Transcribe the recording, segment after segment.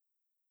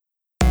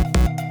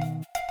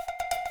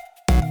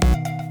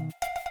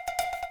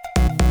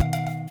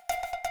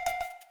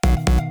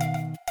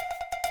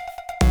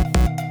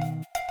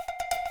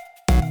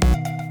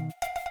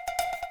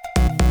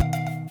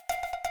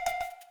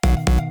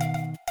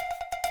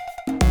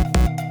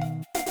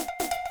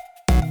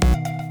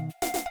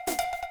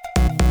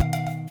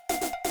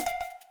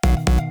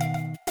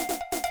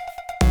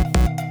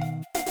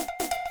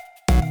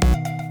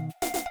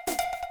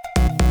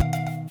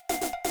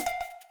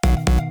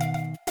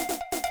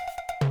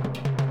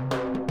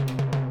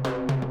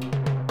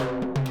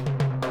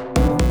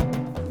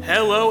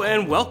Hello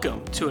and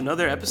welcome to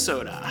another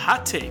episode of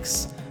Hot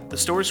Takes, the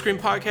Story Screen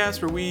podcast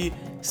where we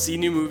see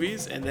new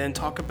movies and then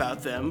talk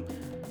about them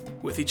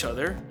with each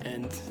other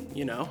and,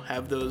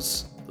 have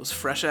those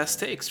fresh-ass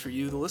takes for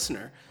you, the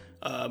listener.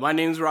 My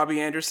name's Robbie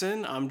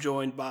Anderson. I'm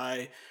joined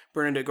by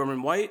Bernadette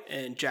Gorman-White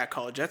and Jack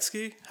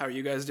Kolajetsky. How are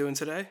you guys doing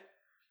today?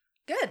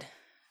 Good.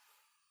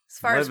 As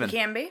far as we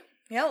can be.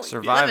 Yeah,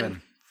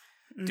 surviving.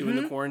 Doing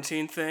the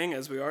quarantine thing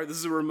as we are. This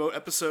is a remote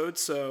episode,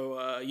 so,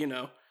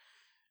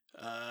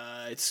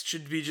 it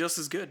should be just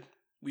as good.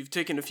 We've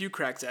taken a few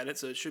cracks at it,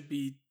 so it should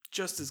be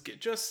just as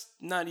good. Just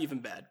not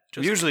even bad.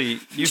 Usually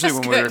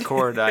when we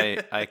record,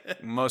 I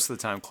most of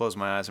the time close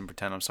my eyes and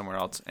pretend I'm somewhere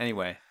else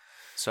anyway.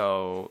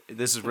 So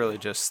this is really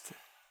just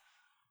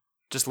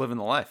living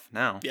the life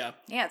now. Yeah.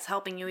 Yeah, it's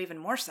helping you even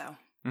more so.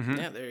 Mm-hmm.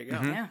 Yeah, there you go.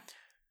 Mm-hmm. Yeah.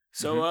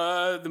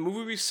 So the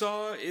movie we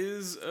saw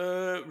is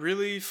a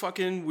really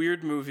fucking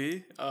weird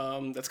movie.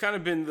 That's kind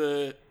of been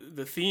the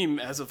theme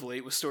as of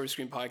late with Story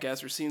Screen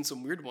Podcast. We're seeing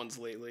some weird ones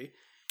lately.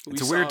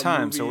 It's a weird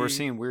time, so we're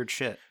seeing weird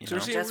shit.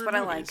 That's what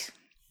I like.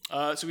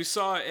 So we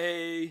saw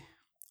a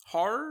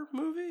horror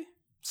movie?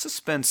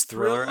 Suspense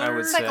thriller, I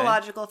would say.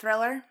 Psychological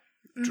thriller.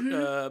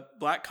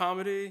 Black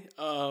comedy.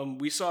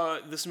 We saw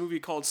this movie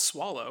called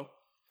Swallow,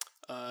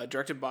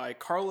 directed by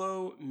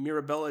Carlo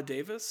Mirabella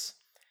Davis.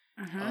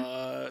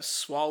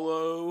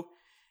 Swallow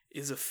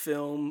is a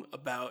film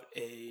about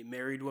a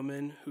married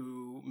woman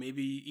who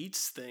maybe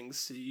eats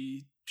things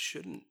she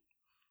shouldn't.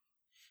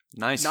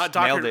 Nice. Not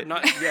Nailed it.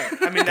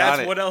 I mean,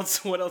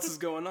 that's what else is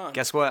going on?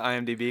 Guess what,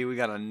 IMDb? We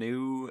got a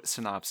new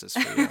synopsis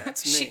for you.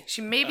 That's me.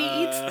 She maybe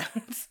eats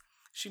things.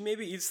 She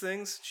maybe eats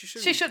things.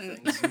 She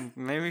shouldn't.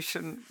 Maybe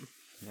shouldn't.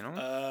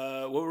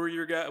 What were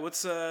your guys?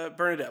 What's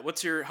Bernadette?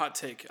 What's your hot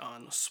take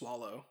on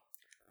Swallow?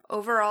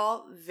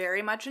 Overall,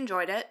 very much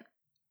enjoyed it.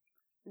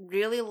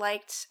 Really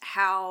liked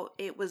how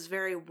it was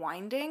very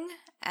winding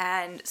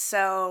and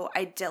so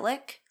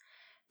idyllic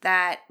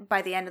that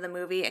by the end of the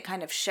movie it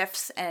kind of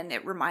shifts and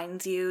it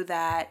reminds you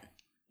that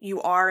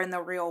you are in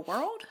the real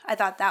world. I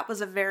thought that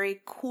was a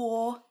very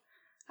cool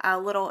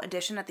little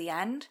addition at the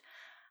end.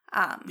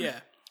 Yeah.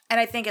 And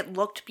I think it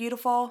looked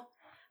beautiful.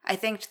 I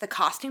think the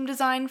costume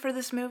design for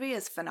this movie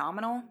is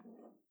phenomenal.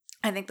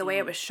 I think the way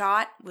it was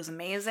shot was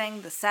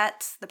amazing. The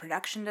sets, the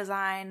production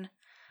design,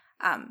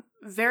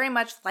 very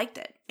much liked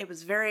it. It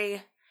was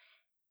very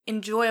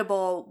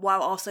enjoyable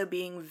while also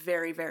being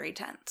very, very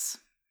tense.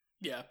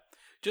 Yeah.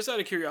 Just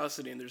out of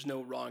curiosity, and there's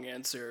no wrong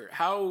answer,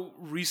 how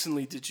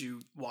recently did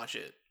you watch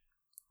it?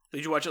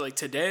 Did you watch it like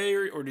today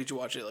or did you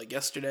watch it like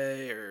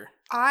yesterday or?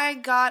 I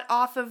got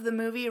off of the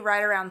movie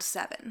right around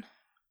 7.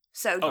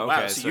 So,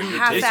 wow. So you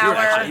half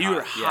hour. You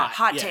were hot.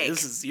 Hot take.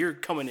 You're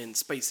coming in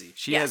spicy.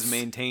 She has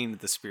maintained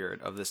the spirit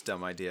of this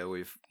dumb idea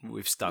we've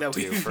stuck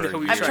to for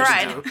years. I've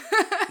tried.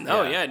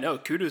 No,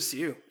 kudos to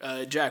you.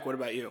 Jack, what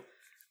about you?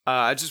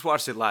 I just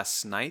watched it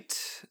last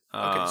night.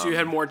 Okay, so you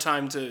had more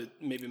time to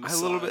maybe massage.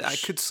 A little bit. I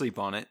could sleep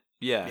on it.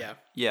 Yeah.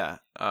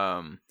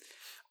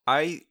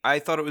 I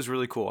thought it was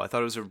really cool. I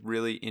thought it was a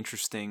really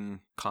interesting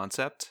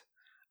concept.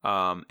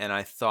 And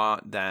I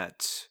thought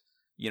that,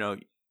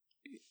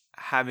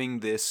 having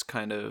this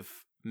kind of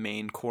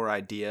main core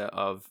idea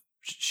of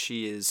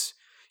she is,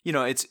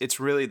 it's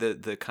really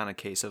the kind of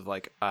case of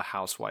like a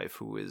housewife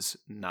who is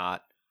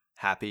not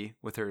happy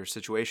with her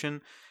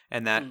situation.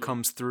 And that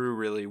comes through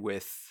really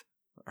with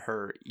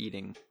her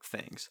eating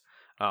things.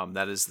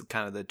 That is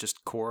kind of the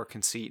just core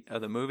conceit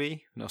of the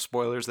movie. No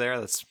spoilers there.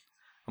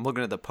 I'm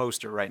looking at the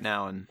poster right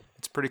now and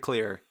it's pretty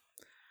clear.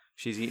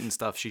 She's eating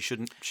stuff she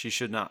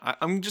should not.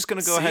 I'm just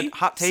going to go ahead.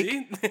 Hot take.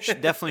 She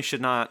definitely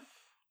should not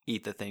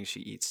eat the things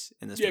she eats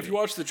in this movie. If you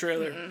watch the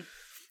trailer,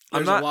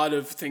 there's a lot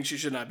of things she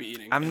should not be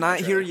eating. I'm not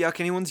here to yuck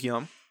anyone's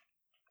yum,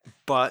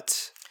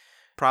 but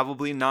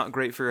probably not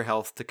great for your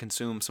health to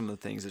consume some of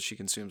the things that she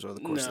consumes over the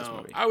course of this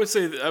movie. I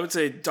would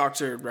say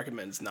doctor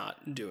recommends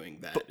not doing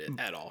that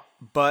at all.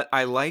 But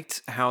I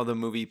liked how the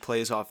movie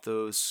plays off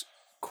those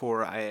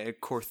core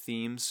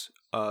themes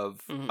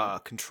of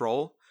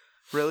control,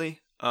 really,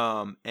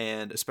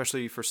 and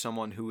especially for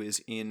someone who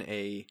is in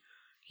a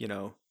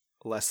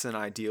less than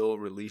ideal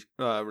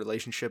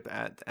relationship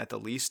at the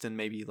least, and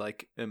maybe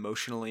like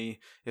emotionally,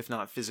 if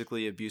not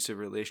physically abusive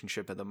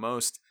relationship at the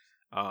most,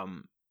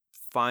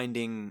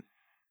 finding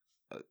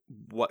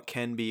what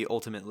can be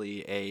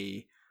ultimately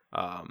a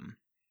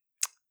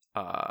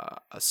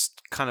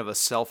kind of a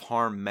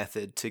self-harm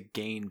method to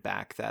gain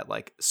back that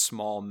like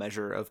small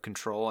measure of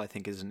control, I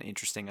think is an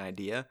interesting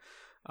idea.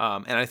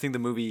 And I think the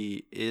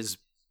movie is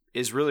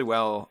really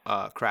well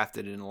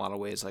crafted in a lot of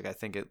ways. Like I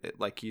think it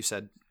like you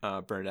said,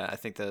 Bernadette, I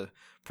think the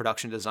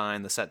production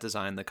design, the set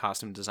design, the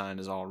costume design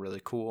is all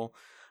really cool.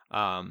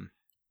 I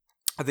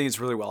think it's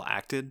really well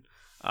acted.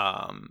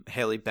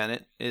 Haley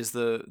Bennett is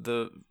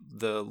the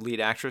lead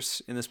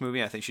actress in this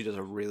movie. I think she does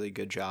a really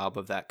good job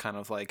of that kind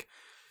of like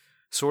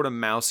sort of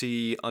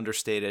mousy,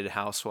 understated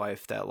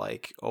housewife that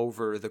like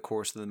over the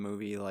course of the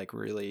movie like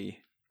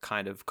really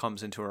kind of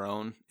comes into her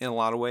own in a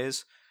lot of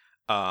ways.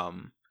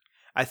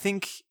 I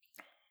think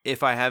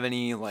if I have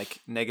any like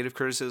negative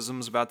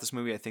criticisms about this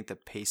movie, I think the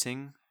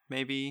pacing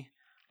maybe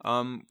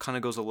kind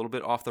of goes a little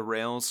bit off the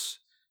rails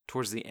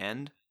towards the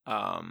end.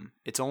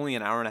 It's only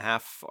an hour and a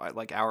half,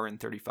 like hour and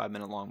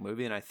 35-minute long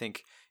movie, and I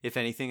think if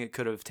anything, it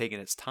could have taken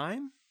its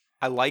time.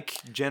 I like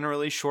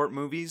generally short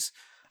movies,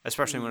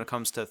 especially when it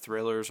comes to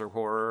thrillers or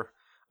horror.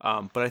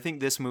 But I think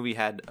this movie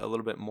had a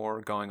little bit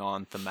more going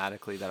on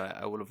thematically that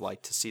I would have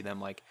liked to see them,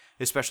 like,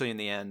 especially in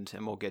the end,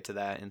 and we'll get to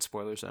that in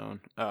spoiler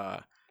zone,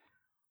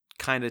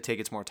 kind of take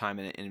its more time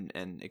in it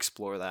and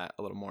explore that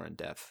a little more in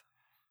depth.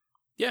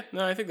 Yeah,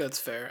 no, I think that's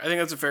fair. I think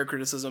that's a fair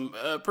criticism.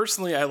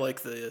 Personally, I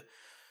like the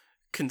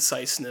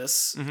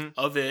conciseness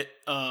of it.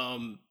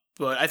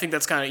 But I think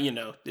that's kind of, you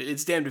know,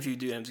 it's damned if you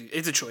do.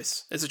 It's a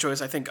choice. It's a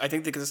choice. I think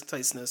the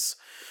conciseness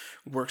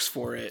works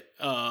for it.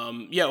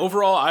 Yeah,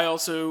 overall,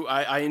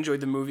 I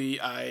enjoyed the movie.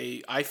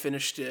 I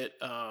finished it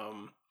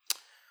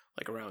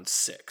like around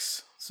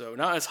 6. So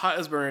not as hot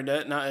as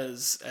Bernadette, not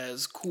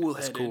as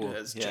cool-headed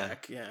as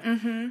Jack. Yeah.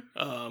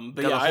 But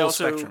Got yeah, a whole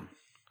spectrum.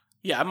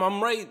 Yeah,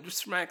 I'm right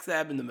smack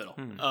dab in the middle.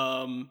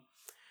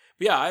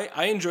 But yeah,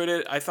 I enjoyed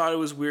it. I thought it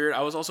was weird.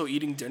 I was also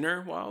eating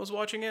dinner while I was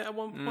watching it at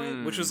one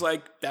point, which was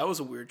like, that was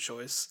a weird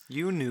choice.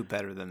 You knew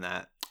better than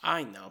that.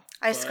 I know.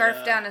 I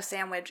scarfed down a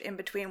sandwich in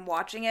between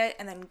watching it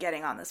and then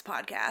getting on this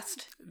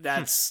podcast.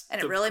 That's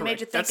and it really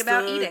made you think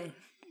about eating.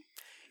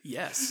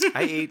 Yes.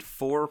 I ate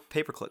 4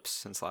 paper clips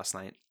since last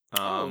night.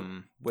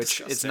 Which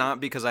disgusting. it's not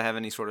because I have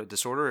any sort of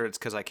disorder. It's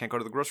because I can't go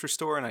to the grocery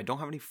store and I don't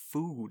have any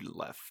food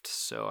left.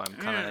 So I'm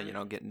kind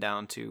of, getting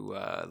down to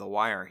the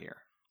wire here.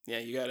 Yeah,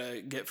 you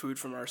gotta get food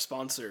from our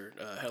sponsor,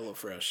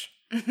 HelloFresh.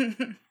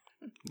 Listen,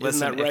 Isn't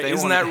that right?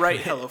 Isn't that right,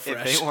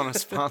 HelloFresh? If they want to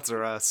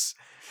sponsor us,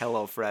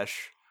 HelloFresh,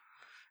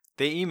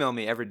 they email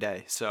me every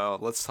day. So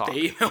let's talk.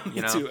 They email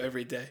me too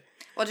every day.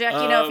 Well, Jack,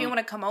 if you want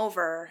to come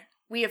over,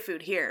 we have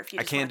food here. If you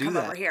just want to come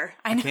over here,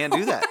 I can't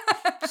do that.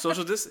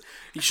 Social distance.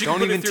 You should Don't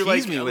put even it through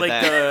tease me with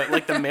that.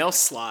 like the mail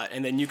slot,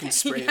 and then you can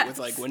spray it with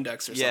like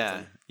Windex or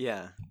something.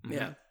 Yeah. Mm-hmm.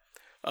 Yeah.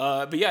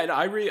 But yeah,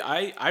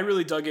 I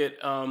really dug it.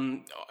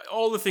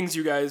 All the things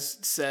you guys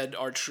said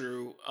are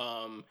true.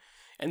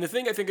 And the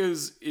thing I think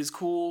is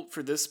cool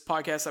for this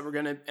podcast that we're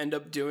gonna end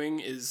up doing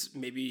is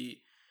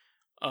maybe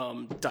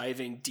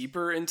diving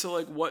deeper into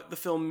like what the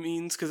film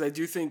means, because I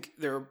do think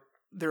there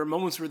are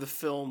moments where the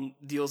film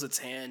deals its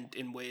hand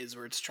in ways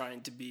where it's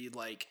trying to be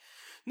like,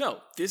 no,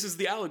 this is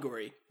the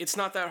allegory. It's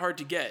not that hard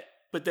to get.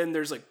 But then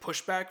there's like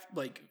pushback,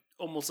 like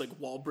almost like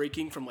wall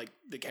breaking from like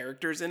the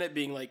characters in it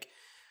being like,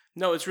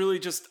 no, it's really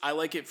just, I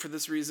like it for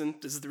this reason.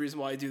 This is the reason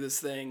why I do this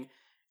thing.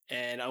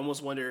 And I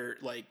almost wonder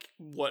like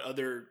what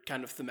other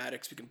kind of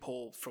thematics we can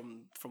pull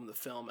from the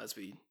film as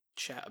we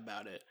chat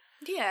about it.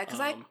 Yeah, because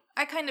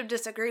I kind of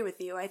disagree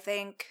with you. I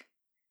think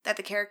that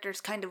the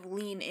characters kind of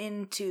lean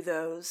into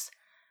those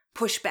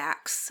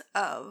pushbacks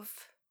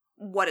of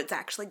what it's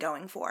actually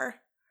going for.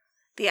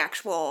 The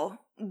actual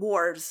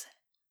wars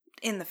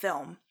in the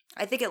film.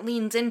 I think it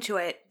leans into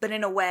it, but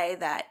in a way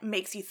that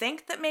makes you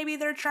think that maybe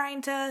they're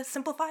trying to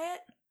simplify it.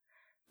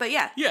 But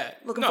yeah,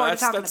 looking forward to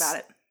talking about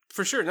it.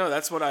 For sure. No,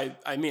 that's what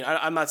I mean.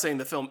 I'm not saying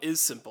the film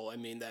is simple. I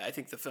mean that I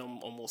think the film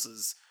almost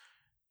is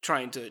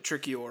trying to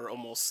trick you, or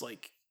almost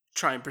like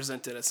try and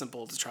present it as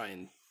simple to try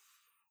and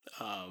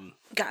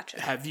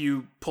gotcha. Have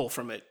you pull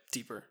from it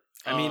deeper.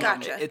 I mean,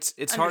 gotcha.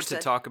 It's hard to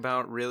talk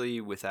about really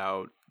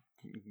without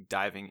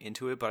diving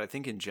into it, but I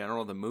think in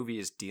general the movie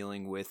is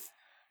dealing with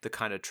the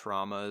kind of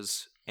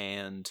traumas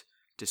and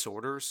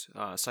disorders,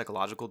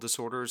 psychological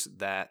disorders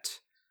that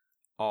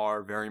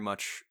are very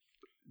much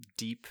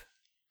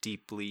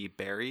deeply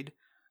buried.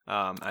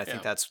 I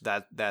think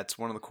that's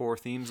one of the core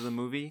themes of the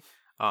movie.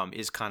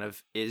 Is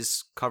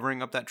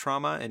covering up that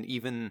trauma, and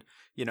even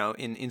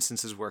in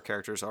instances where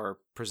characters are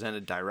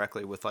presented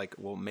directly with like,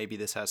 well, maybe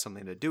this has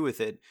something to do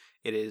with it.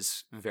 It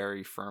is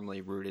very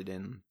firmly rooted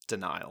in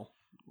denial,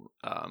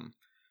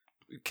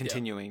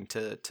 continuing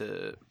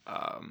to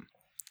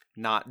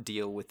not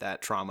deal with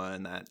that trauma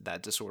and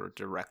that disorder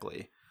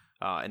directly,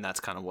 and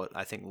that's kind of what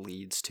I think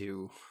leads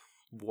to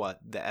what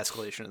the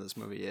escalation of this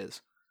movie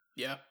is.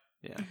 Yeah,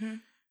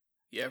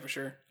 for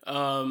sure.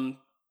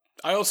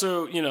 I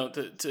also,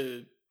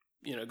 to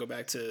go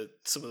back to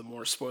some of the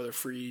more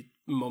spoiler-free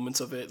moments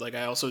of it. Like,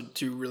 I also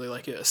do really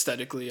like it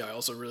aesthetically. I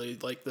also really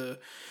like the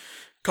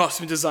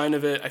costume design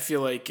of it. I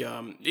feel like, do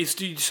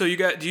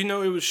you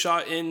know it was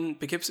shot in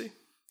Poughkeepsie?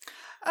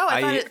 Oh,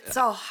 I thought it's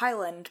all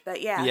Highland,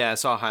 but yeah. Yeah, I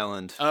saw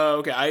Highland. Oh,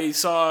 okay. I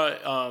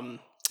saw,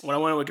 when I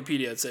went on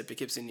Wikipedia, it said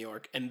Poughkeepsie, New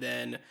York. And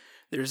then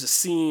there's a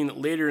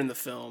scene later in the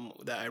film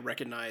that I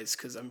recognize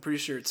because I'm pretty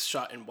sure it's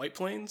shot in White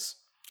Plains.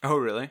 Oh,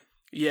 really?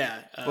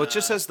 Yeah. Well, it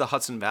just says the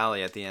Hudson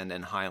Valley at the end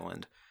and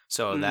Highland.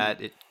 So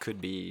that it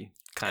could be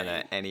kind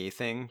of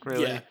anything,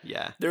 really.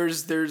 Yeah.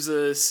 There's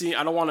a scene,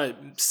 I don't want to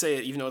say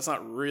it, even though it's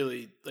not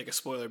really like a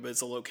spoiler, but it's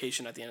a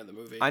location at the end of the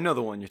movie. I know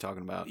the one you're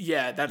talking about.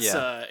 Yeah,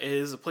 it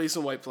is a place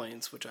in White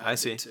Plains, which I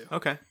see too.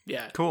 Okay.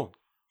 Yeah. Cool.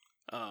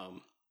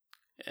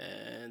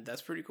 And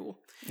that's pretty cool.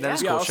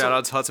 That's cool. Shout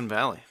out to Hudson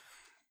Valley.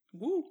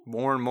 Woo.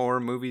 More and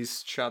more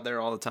movies shot there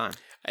all the time.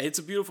 It's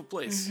a beautiful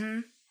place.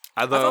 Mm-hmm.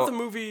 I thought the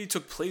movie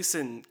took place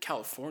in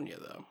California,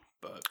 though.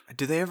 But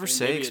do they ever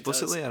say maybe it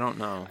explicitly? does. I don't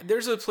know.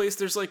 There's a place.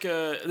 There's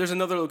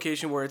another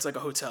location where it's like a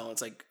hotel.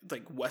 It's like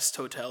West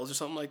Hotels or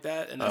something like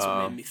that, and that's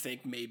what made me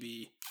think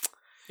maybe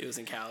it was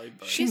in Cali.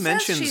 But She says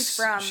mentions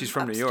she's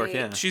from New York.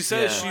 upstate. Yeah, she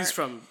says Yeah. she's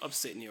from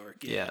upstate New York.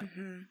 Yeah.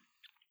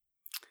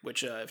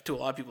 Which to a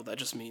lot of people that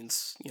just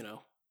means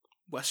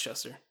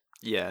Westchester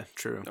Yeah,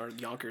 true. or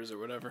Yonkers or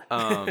whatever.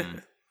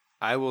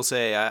 I will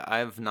say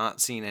I've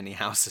not seen any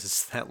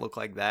houses that look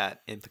like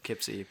that in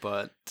Poughkeepsie,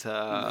 but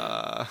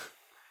I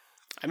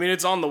mean,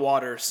 it's on the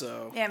water,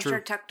 so Yeah, I'm True. sure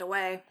tucked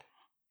away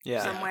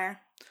yeah, somewhere.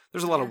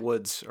 there's a lot of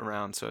woods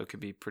around, so it could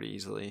be pretty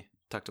easily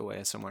tucked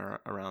away somewhere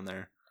around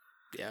there.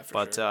 yeah, for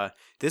But sure.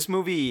 this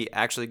movie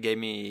actually gave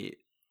me,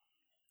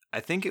 I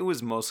think it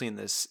was mostly in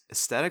this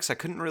aesthetics. I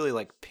couldn't really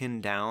like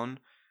pin down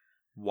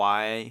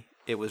why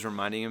it was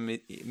reminding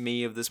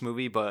me of this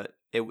movie, but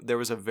there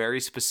was a very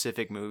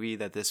specific movie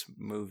that this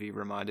movie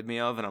reminded me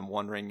of, and I'm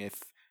wondering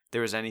if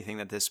there was anything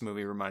that this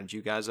movie reminded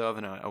you guys of,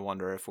 and I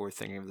wonder if we're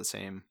thinking of the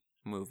same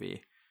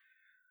movie.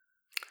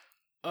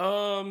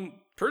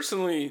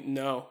 Personally,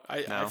 no.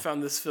 I No?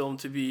 found this film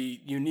to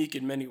be unique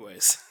in many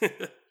ways.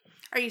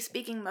 Are you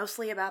speaking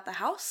mostly about the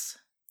house?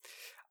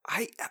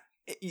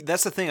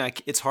 That's the thing.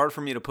 It's hard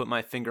for me to put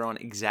my finger on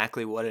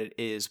exactly what it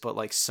is, but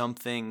like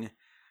something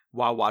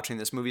while watching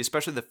this movie,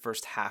 especially the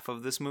first half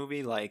of this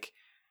movie, like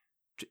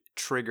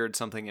triggered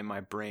something in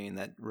my brain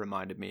that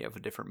reminded me of a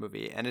different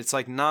movie. And it's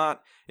like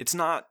it's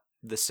not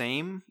the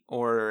same,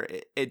 or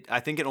I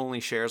think it only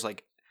shares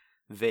like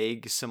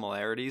vague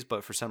similarities,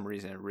 but for some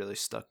reason it really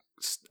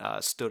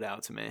stood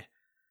out to me.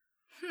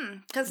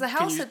 Because the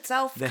house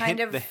itself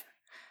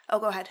Oh,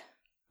 go ahead.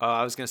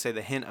 I was gonna say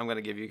the hint I'm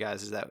gonna give you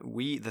guys is that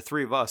the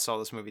three of us saw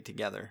this movie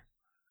together.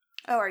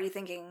 Oh, are you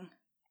thinking?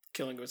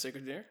 Killing of a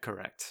Sacred Deer?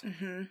 Correct.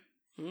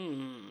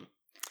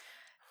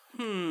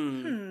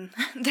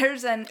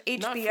 There's an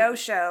HBO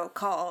show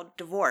called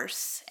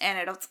Divorce,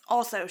 and it's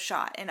also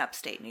shot in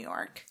upstate New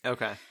York.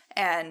 Okay.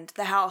 And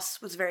the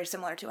house was very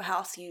similar to a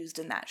house used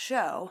in that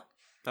show.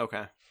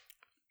 Okay.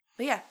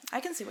 But yeah, I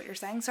can see what you're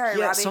saying. Sorry,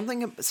 Yeah,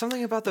 Robbie.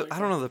 something about the, I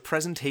don't know, the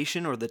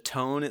presentation or the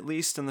tone, at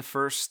least in the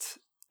first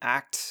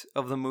act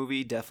of the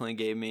movie, definitely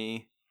gave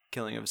me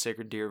Killing of a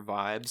Sacred Deer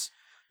vibes,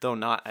 though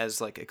not as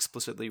like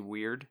explicitly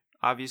weird,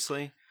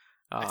 obviously.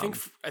 I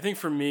think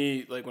for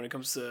me, like when it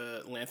comes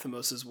to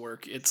Lanthimos'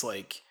 work, it's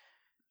like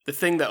the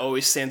thing that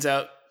always stands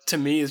out to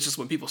me is just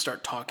when people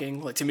start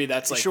talking. Like to me,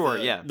 that's like without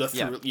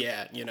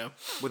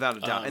a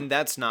doubt, and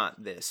that's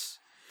not this,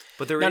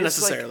 but there Not is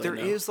necessarily, like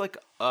no. is like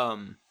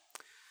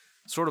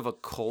sort of a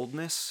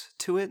coldness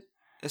to it,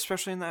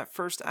 especially in that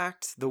first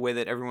act. The way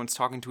that everyone's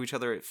talking to each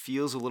other, it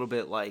feels a little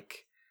bit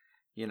like,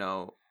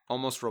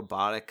 almost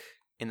robotic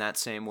in that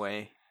same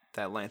way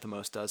that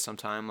Lanthimos does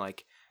sometimes.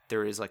 Like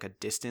there is like a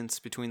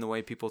distance between the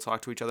way people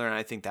talk to each other, and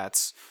I think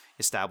that's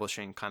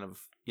establishing kind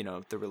of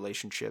the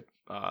relationship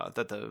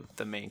that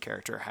the main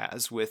character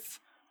has with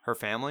her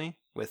family,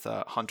 with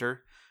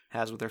Hunter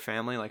has with her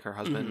family, like her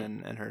husband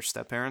and her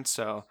step-parents,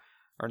 or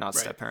not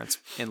step-parents,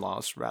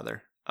 in-laws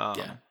rather.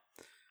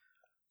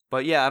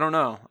 But yeah, I don't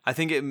know. I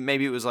think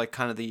maybe it was like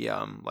kind of the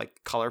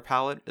like color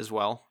palette as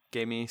well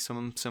gave me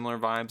some similar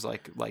vibes,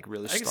 like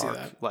really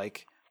stark,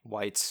 like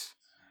whites.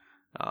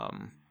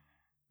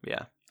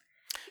 Yeah.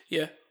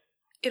 Yeah.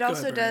 It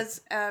also ahead,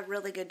 does a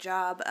really good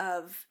job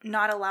of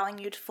not allowing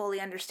you to fully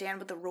understand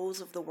what the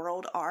rules of the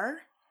world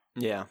are,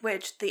 Yeah.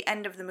 which the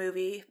end of the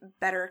movie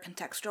better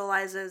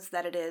contextualizes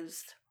that it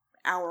is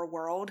our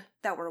world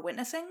that we're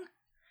witnessing.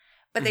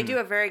 But they do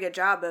a very good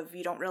job of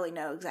you don't really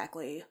know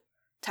exactly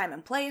time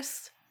and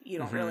place. You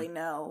don't really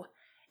know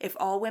if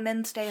all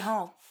women stay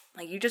home.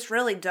 Like, you just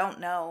really don't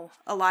know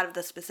a lot of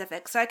the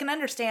specifics. So I can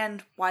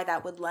understand why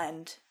that would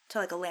lend to,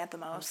 like, a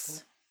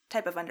Lanthimos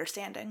type of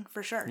understanding,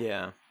 for sure.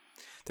 Yeah.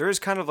 There is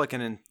kind of like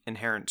an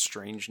inherent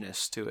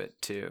strangeness to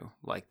it too.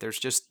 Like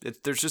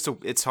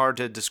it's hard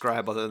to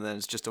describe other than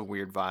it's just a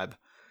weird vibe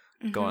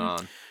going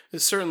on.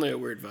 It's certainly a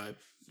weird vibe.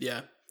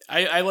 Yeah.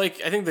 I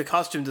think the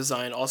costume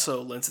design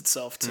also lends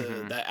itself to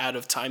that out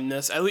of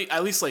timeness.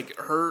 At least like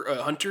her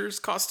Hunter's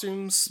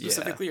costumes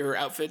specifically, her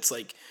outfits,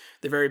 like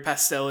they're very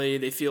pastel-y.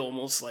 They feel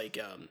almost like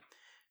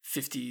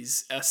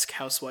 50s-esque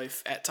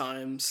housewife at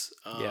times.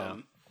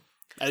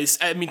 At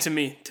least, I mean, to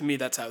me,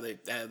 that's how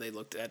they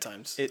looked at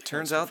times. It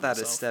turns out that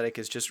aesthetic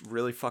is just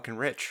really fucking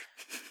rich.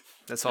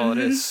 That's all it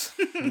is.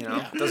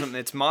 It doesn't.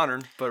 It's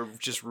modern, but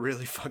just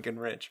really fucking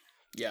rich.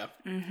 Yeah.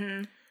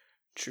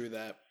 True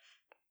that.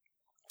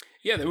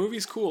 Yeah, the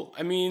movie's cool.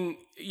 I mean,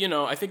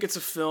 I think it's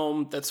a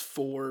film that's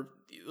for,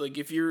 like,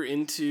 if you're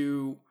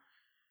into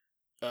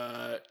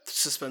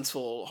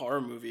suspenseful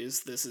horror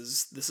movies, this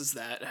is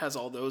that. It has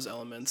all those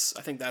elements.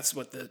 I think that's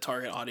what the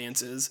target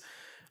audience is.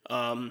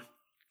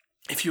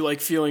 If you like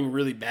feeling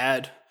really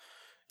bad,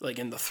 like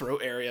in the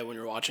throat area when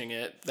you're watching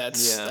it,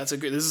 this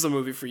is a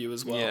movie for you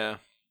as well. Yeah,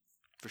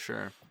 for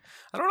sure.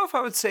 I don't know if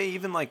I would say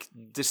even like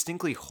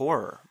distinctly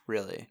horror,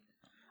 really.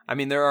 I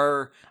mean,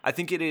 I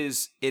think it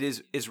is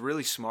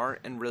really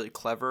smart and really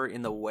clever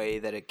in the way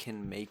that it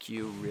can make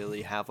you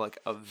really have like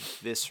a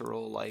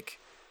visceral like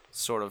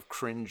sort of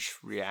cringe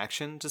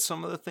reaction to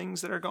some of the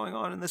things that are going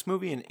on in this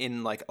movie, and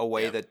in like a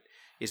way that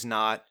is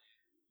not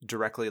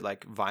directly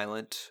like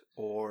violent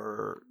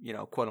or, you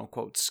know, quote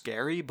unquote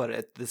scary, but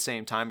at the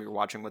same time you're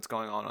watching what's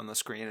going on the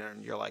screen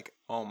and you're like,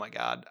 oh my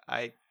god,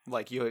 I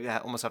like, you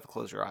almost have to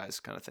close your eyes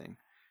kind of thing,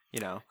 you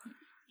know.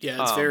 Yeah,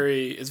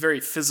 it's very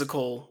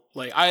physical.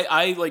 Like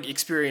I like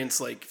experience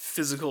like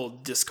physical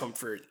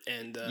discomfort,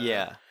 and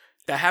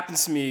that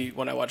happens to me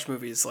when I watch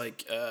movies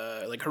like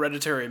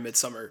Hereditary and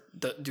Midsommar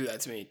do that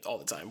to me all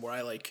the time, where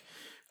I like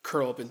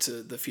curl up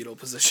into the fetal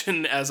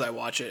position as I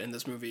watch it, and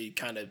this movie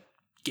kind of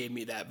gave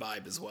me that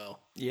vibe as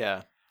well.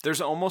 Yeah.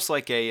 There's almost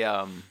like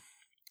a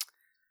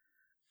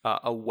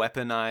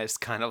weaponized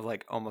kind of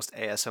like almost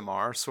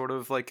ASMR sort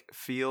of like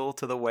feel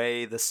to the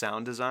way the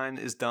sound design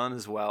is done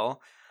as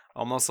well.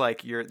 Almost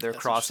like they're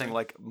crossing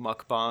like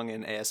mukbang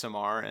and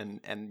ASMR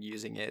and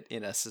using it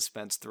in a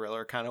suspense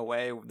thriller kind of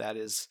way that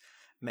is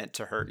meant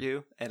to hurt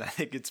you, and I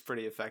think it's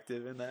pretty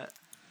effective in that.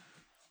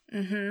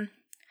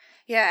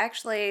 Yeah,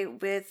 actually,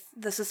 with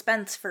the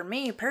suspense for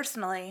me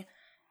personally,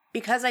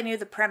 because I knew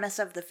the premise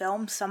of the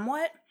film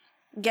somewhat,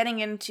 getting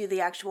into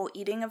the actual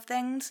eating of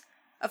things,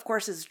 of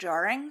course, is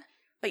jarring,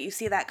 but you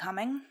see that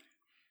coming.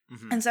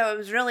 And so it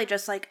was really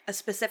just like a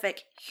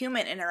specific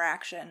human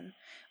interaction,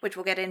 which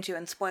we'll get into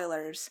in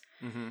spoilers,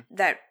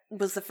 that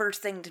was the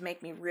first thing to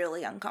make me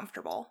really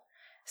uncomfortable.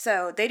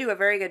 So they do a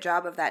very good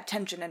job of that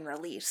tension and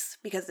release,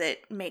 because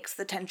it makes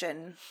the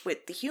tension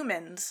with the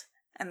humans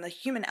and the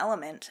human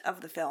element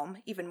of the film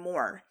even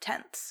more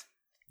tense.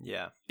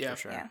 Yeah, for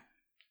sure.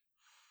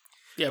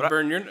 Yeah, But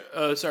Bern,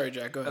 you're sorry,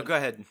 Jack, go ahead. Oh, go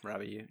ahead,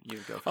 Robbie. You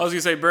go first. I was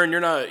gonna say, Bern,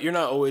 you're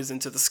not always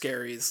into the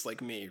scaries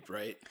like me,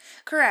 right?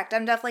 Correct.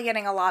 I'm definitely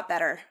getting a lot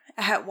better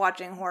at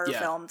watching horror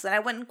films, and I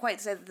wouldn't quite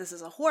say that this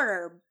is a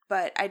horror,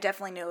 but I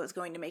definitely knew it was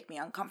going to make me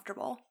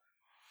uncomfortable.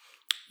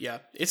 Yeah,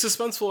 it's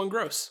suspenseful and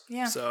gross.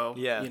 Yeah. So,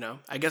 you know,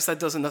 I guess that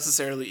doesn't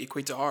necessarily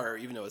equate to horror,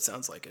 even though it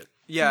sounds like it.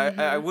 Yeah,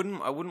 I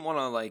wouldn't want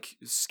to like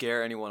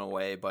scare anyone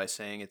away by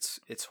saying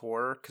it's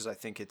horror, because I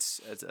think it's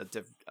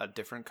a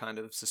different kind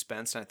of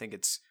suspense, and I think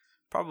it's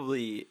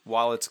probably,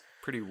 while it's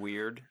pretty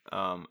weird,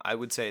 I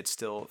would say it's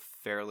still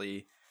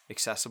fairly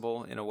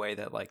accessible in a way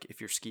that, like,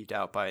 if you're skeeved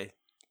out by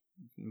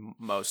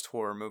most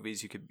horror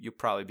movies, you'll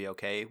probably be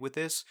okay with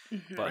this,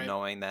 but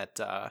knowing that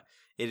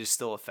it is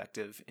still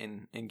effective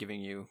in giving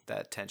you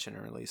that tension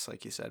and release,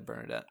 like you said,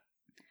 Bernadette.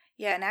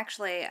 Yeah, and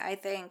actually, I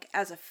think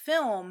as a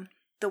film,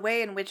 the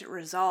way in which it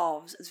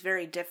resolves is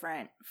very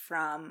different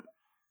from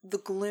the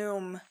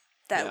gloom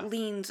that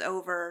leans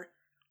over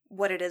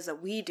what it is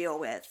that we deal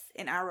with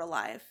in our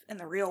life, in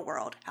the real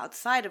world,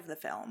 outside of the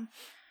film.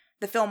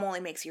 The film only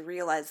makes you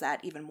realize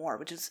that even more,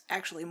 which is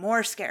actually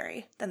more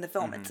scary than the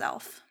film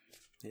itself.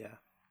 Yeah,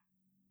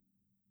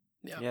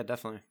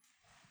 definitely.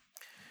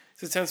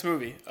 It's a tense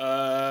movie.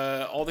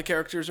 All the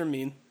characters are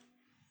mean,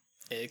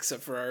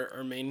 except for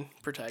our main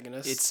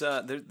protagonist. It's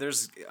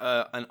there's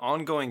an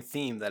ongoing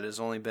theme that has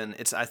only been.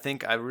 I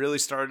think I really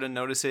started to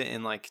notice it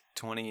in like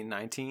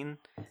 2019,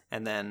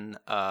 and then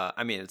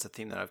I mean, it's a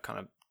theme that I've kind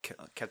of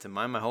kept in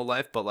mind my whole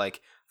life, but like,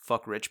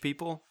 fuck rich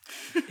people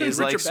is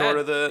like sort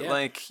of the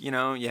like, you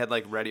know, you had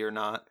like Ready or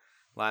Not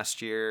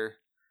last year,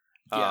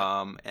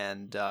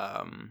 and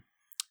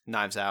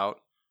Knives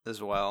Out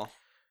as well,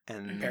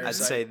 and Parasite. I'd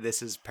say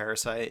this is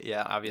Parasite,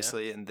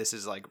 obviously, and this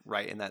is like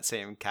right in that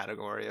same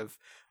category of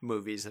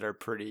movies that are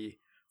pretty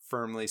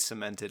firmly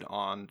cemented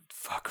on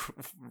fuck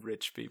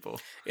rich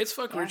people. It's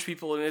fuck rich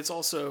people, and it's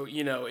also,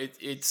 you know,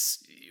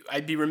 it's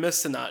I'd be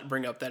remiss to not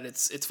bring up that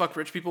it's fuck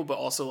rich people, but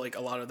also like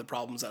a lot of the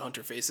problems that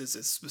Hunter faces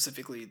is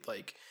specifically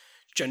like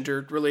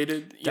gender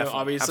related. You know,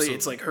 obviously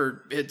it's like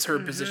her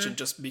position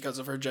just because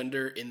of her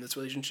gender in this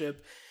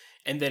relationship,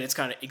 and then it's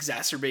kind of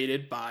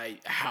exacerbated by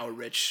how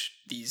rich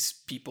these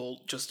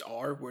people just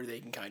are, where they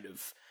can kind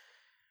of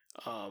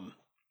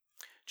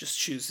just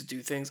choose to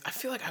do things. I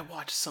feel like I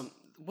watched some.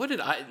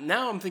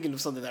 Now I'm thinking of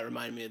something that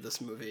reminded me of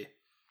this movie.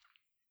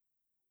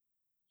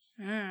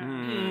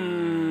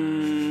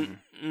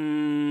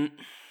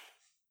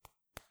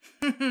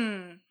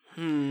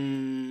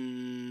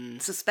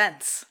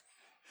 Suspense.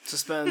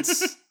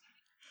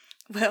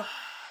 Well,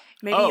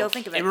 maybe you'll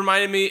think of it. It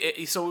reminded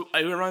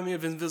me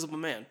of Invisible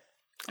Man.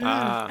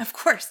 Of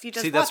course, you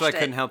just watched that's why it. I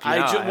couldn't help you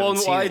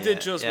out. I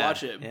did just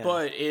watch it,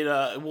 but it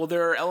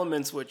there are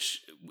elements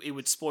which it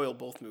would spoil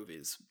both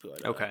movies.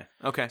 But, okay.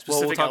 Well, we'll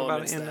specific talk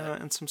about it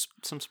elements in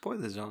some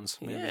spoiler zones.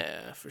 Maybe.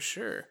 Yeah, for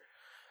sure.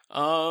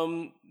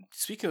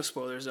 Speaking of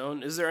spoiler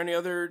zone, is there any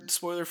other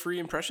spoiler-free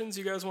impressions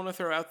you guys want to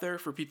throw out there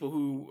for people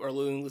who are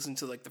listening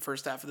to like the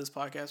first half of this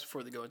podcast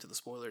before they go into the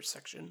spoilers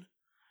section?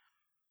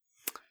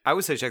 I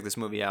would say check this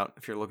movie out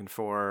if you're looking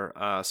for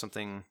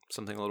something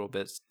a little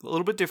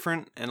bit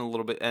different and a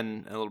little bit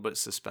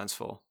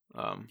suspenseful.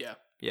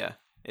 Yeah,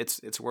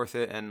 it's worth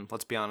it, and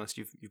let's be honest,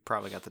 you've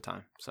probably got the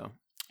time. So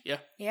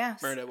yeah.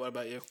 Meredith, what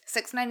about you?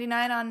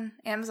 $6.99 on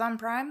Amazon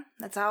Prime.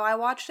 That's how I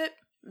watched it.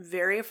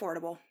 Very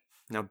affordable.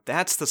 now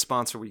that's the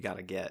sponsor we got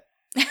to get.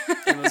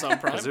 Amazon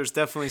Prime. Because there's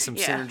definitely some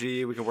Yeah.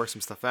 synergy. We can work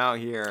some stuff out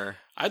here.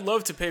 I'd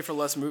love to pay for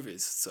less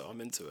movies, so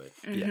I'm into it.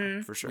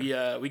 Yeah, for sure.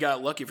 We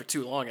got lucky for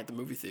too long at the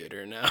movie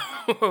theater. Now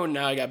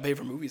now I got to pay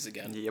for movies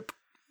again. Yep.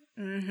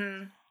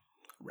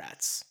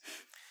 Rats.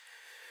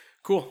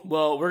 Cool.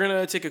 Well, we're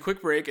gonna take a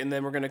quick break, and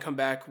then we're gonna come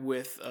back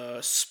with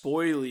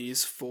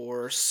spoilies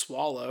for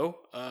Swallow.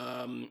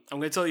 I'm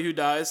gonna tell you who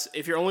dies.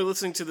 If you're only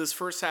listening to this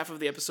first half of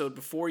the episode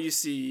before you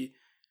see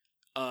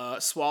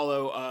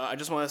Swallow, I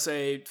just want to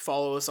say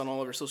follow us on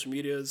all of our social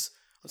medias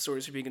on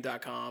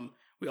storiesforbeacon.com.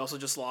 We also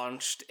just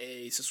launched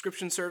a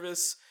subscription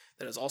service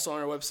that is also on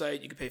our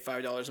website. You can pay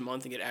 $5 a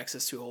month and get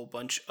access to a whole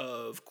bunch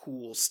of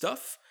cool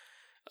stuff.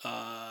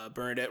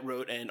 Bernadette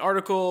wrote an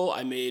article.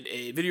 I made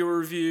a video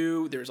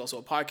review. There's also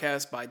a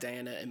podcast by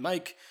Diana and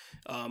Mike,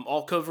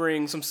 all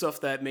covering some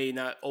stuff that may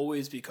not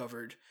always be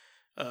covered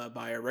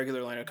by our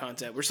regular line of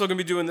content. We're still going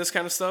to be doing this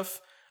kind of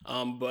stuff,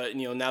 but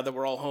now that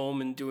we're all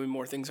home and doing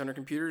more things on our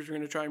computers, we're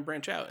going to try and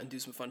branch out and do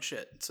some fun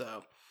shit.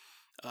 So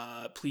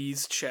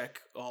please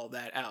check all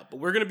that out. But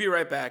we're going to be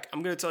right back.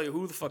 I'm going to tell you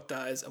who the fuck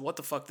dies and what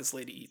the fuck this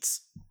lady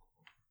eats.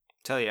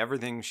 Tell you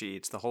everything she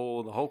eats, the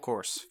whole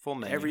course, full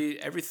menu.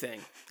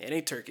 Everything. It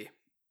ain't turkey.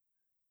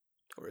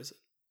 Or is it?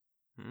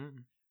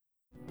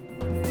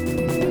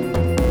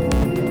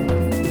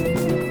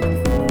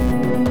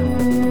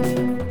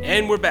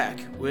 And we're back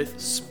with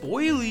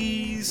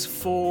spoilies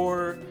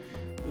for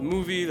the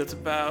movie that's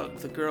about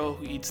the girl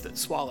who eats that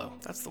swallow.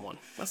 That's the one.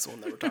 That's the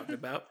one that we're talking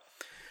about.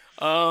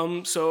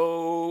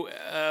 So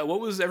what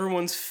was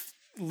everyone's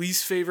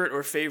least favorite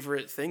or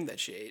favorite thing that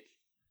she ate?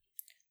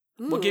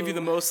 What gave you the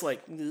most,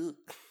 like... Ugh?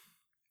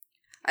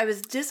 I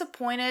was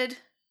disappointed,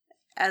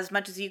 as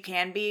much as you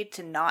can be,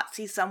 to not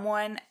see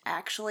someone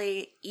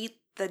actually eat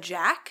the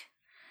jack.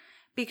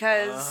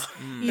 Because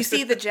you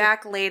see the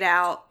jack laid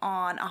out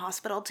on a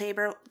hospital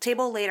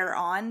table later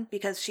on,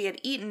 because she had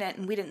eaten it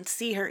and we didn't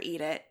see her eat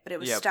it, but it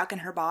was stuck in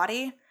her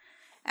body.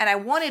 And I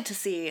wanted to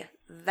see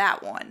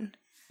that one.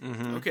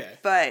 Mm-hmm. Okay.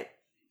 But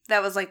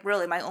that was like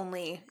really my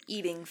only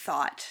eating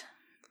thought.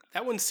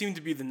 That one seemed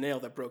to be the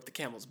nail that broke the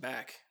camel's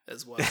back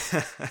as well.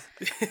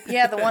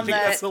 Yeah, the one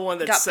that that's the one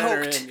that got sent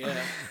her poked. in,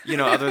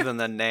 yeah. Other than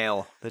the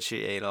nail that she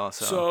ate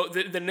also. So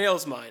the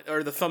nail's mine,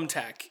 or the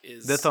thumbtack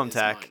is The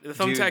thumbtack. Is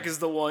mine. The thumbtack is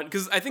the one,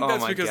 because I think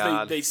that's because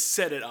God. they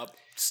set it up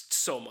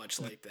so much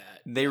like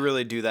that. They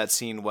really do that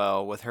scene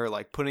well with her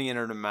like putting it in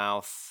her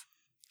mouth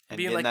and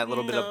Being getting like, that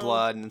little bit of "No."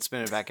 blood and then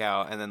spinning it back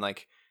out and then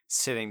like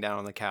sitting down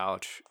on the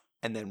couch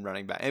and then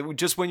running back. And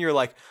just when you're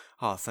like,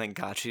 oh, thank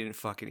God she didn't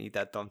fucking eat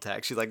that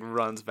thumbtack. She like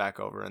runs back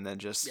over and then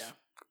just,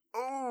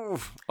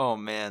 oh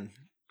man.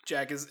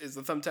 Jack, is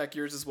the thumbtack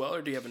yours as well,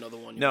 or do you have another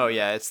one? No,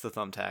 yeah, it's the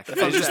thumbtack.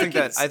 The I just think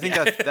thumbtack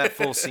that is- that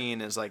full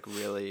scene is like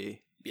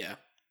really, Yeah.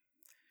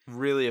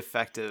 really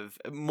effective.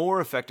 More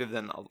effective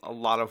than a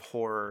lot of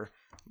horror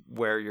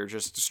where you're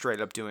just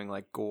straight up doing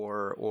like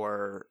gore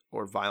or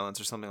violence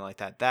or something like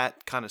that.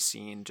 That kind of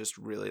scene just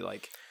really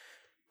like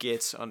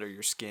gets under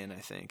your skin, I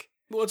think.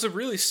 Well, it's a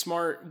really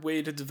smart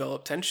way to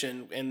develop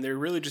tension, and they're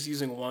really just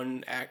using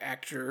one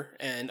actor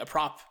and a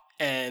prop,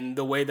 and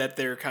the way that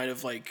they're kind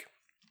of like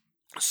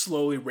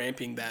slowly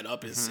ramping that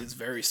up is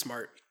very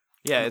smart.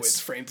 Yeah, And the way it's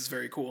framed is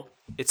very cool.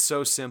 It's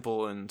so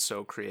simple and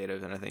so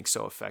creative, and I think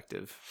so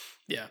effective.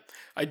 Yeah,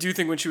 I do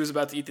think when she was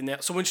about to eat the nail,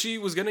 so when she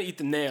was gonna eat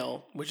the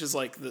nail, which is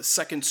like the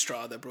second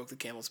straw that broke the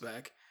camel's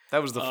back.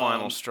 That was the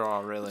final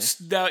straw, really.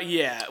 That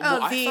yeah. Oh,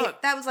 well, I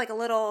thought, that was like a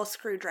little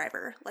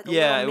screwdriver, like a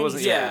Yeah, little it mini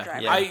wasn't-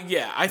 screwdriver.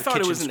 I thought it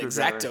kitchen was an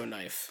screwdriver. X-Acto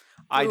knife.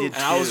 I did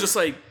And I was too. just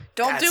like,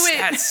 Don't do it.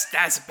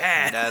 That's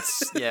bad.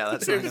 That's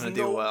not There's going to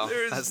do no- well.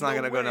 there's That's not no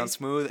going to go way. down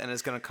smooth, and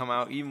it's going to come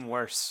out even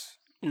worse.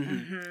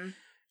 And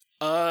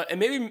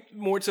maybe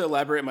more to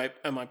elaborate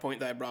on my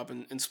point that I brought up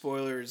in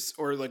spoilers,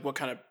 or like what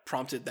kind of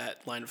prompted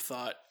that line of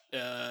thought.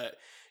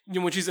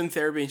 When she's in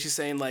therapy and she's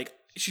saying like,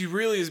 she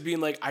really is being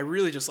like, I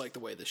really just like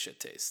the way this shit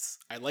tastes.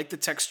 I like the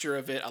texture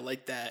of it. I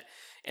like that.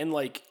 And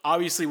like,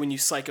 obviously when you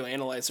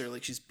psychoanalyze her,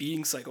 like she's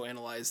being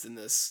psychoanalyzed in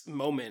this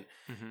moment,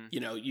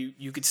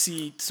 you could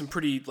see some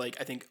pretty like,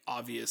 I think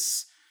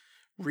obvious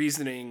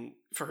reasoning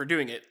for her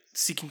doing it,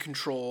 seeking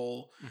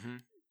control,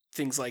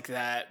 things like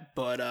that.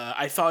 But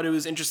I thought it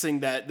was interesting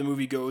that the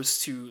movie goes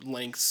to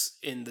lengths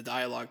in the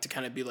dialogue to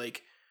kind of be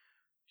like,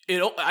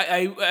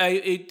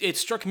 it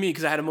struck me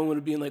because I had a moment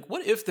of being like,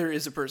 what if there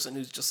is a person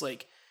who's just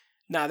like,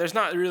 nah, there's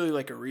not really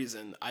like a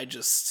reason. I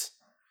just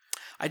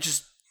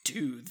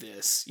do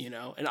this,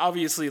 And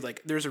obviously,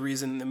 like, there's a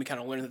reason. And then we kind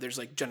of learn that there's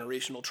like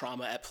generational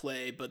trauma at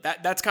play. But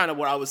that's kind of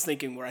what I was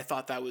thinking, where I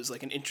thought that was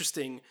like an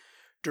interesting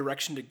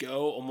direction to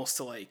go, almost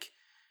to like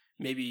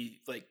maybe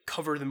like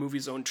cover the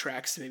movie's own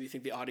tracks to maybe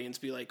think the audience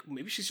be like,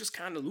 maybe she's just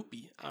kind of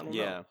loopy. I don't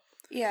know.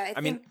 Yeah,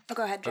 I think. Oh,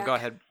 go ahead, Jack. Go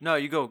ahead. No,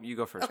 you go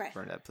first, Okay.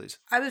 Bernadette, please.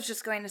 I was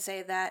just going to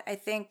say that I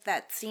think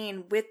that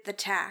scene with the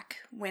tack,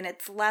 when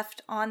it's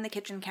left on the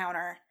kitchen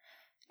counter,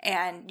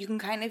 and you can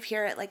kind of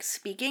hear it like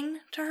speaking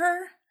to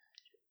her,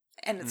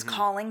 and it's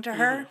calling to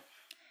her.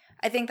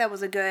 I think that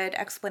was a good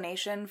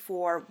explanation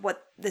for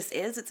what this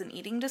is. It's an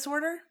eating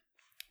disorder.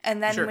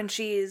 And then Sure. when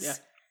she's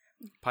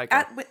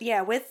Piker.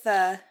 With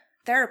the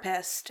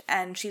therapist,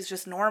 and she's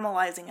just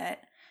normalizing it.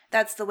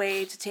 That's the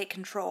way to take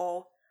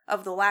control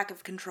of the lack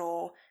of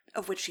control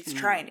of which she's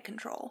trying to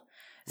control.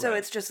 So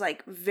it's just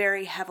like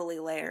very heavily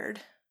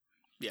layered.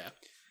 Yeah.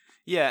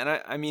 Yeah,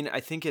 and I mean, I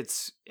think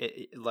it's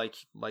like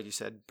you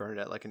said,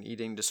 Bernadette, like an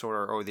eating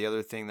disorder, or the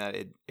other thing that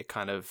it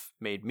kind of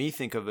made me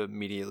think of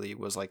immediately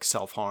was like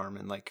self-harm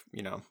and like,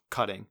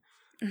 cutting.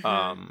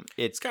 Mm-hmm.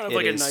 It's kind of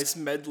like a nice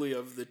medley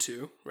of the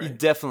two, right?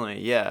 Definitely,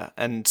 yeah.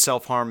 And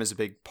self-harm is a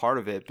big part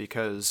of it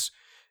because,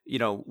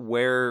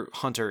 where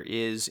Hunter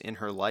is in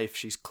her life,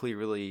 she's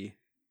clearly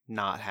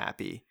not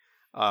happy.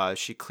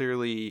 She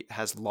clearly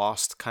has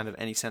lost kind of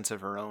any sense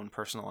of her own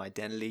personal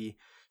identity.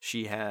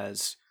 She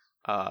has...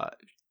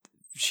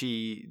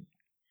 she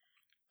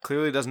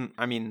clearly doesn't,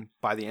 I mean,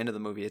 by the end of the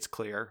movie it's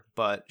clear,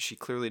 but she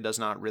clearly is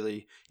not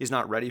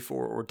ready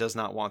for or does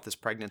not want this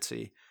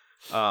pregnancy,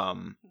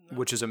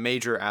 which is a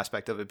major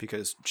aspect of it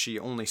because she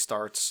only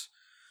starts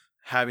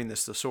having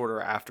this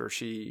disorder after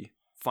she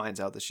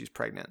finds out that she's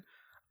pregnant.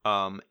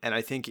 And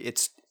I think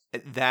it's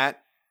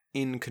that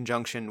in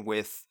conjunction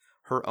with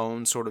her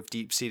own sort of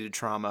deep-seated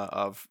trauma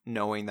of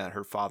knowing that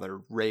her father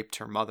raped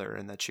her mother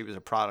and that she was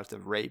a product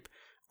of rape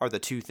are the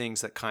two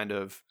things that kind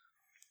of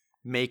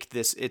make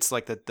this, it's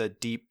like the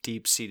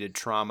deep-seated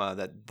trauma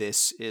that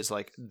this is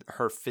like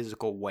her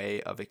physical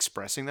way of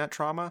expressing that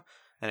trauma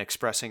and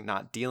expressing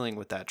not dealing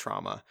with that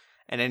trauma.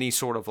 And any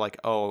sort of like,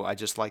 oh, I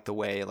just like the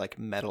way like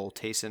metal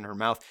tastes in her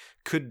mouth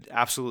could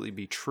absolutely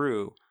be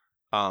true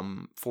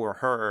for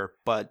her,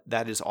 but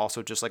that is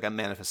also just like a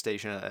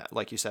manifestation,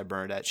 like you said,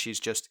 Bernadette, she's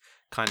just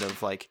kind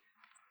of like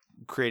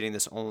creating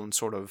this own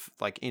sort of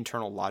like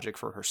internal logic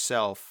for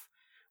herself,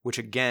 which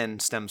again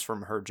stems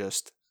from her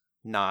just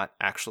not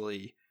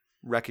actually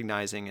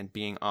recognizing and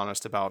being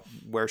honest about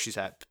where she's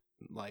at,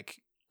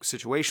 like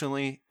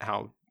situationally,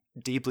 how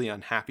deeply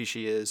unhappy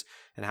she is,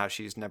 and how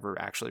she's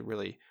never actually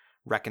really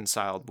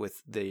reconciled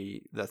with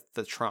the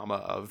trauma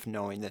of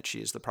knowing that she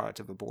is the product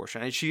of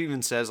abortion. And she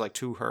even says like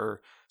to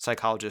her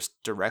psychologist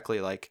directly,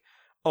 like,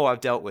 oh,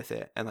 I've dealt with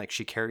it. And like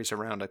she carries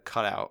around a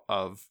cutout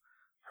of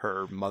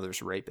her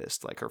mother's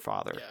rapist, like her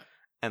father. Yeah.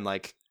 And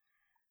like,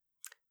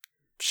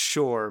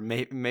 sure,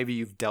 maybe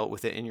you've dealt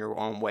with it in your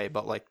own way,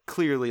 but like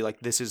clearly like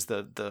this is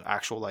the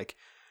actual like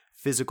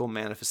physical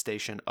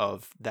manifestation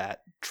of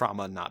that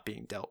trauma not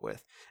being dealt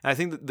with. And I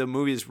think that the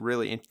movie is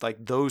really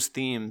like those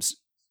themes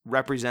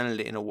represented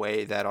in a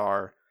way that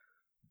are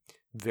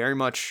very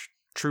much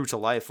true to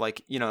life.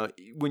 Like,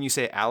 when you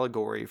say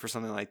allegory for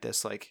something like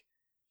this, like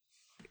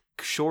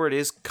sure it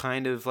is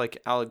kind of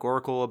like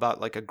allegorical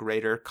about like a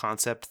greater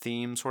concept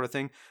theme sort of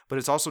thing, but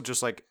it's also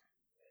just like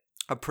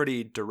a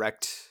pretty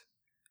direct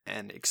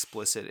and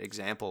explicit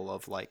example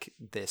of like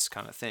this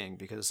kind of thing,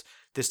 because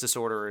this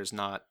disorder is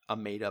not a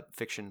made up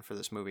fiction for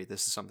this movie.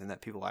 This is something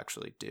that people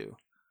actually do.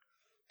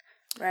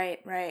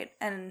 Right.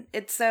 And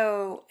it's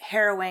so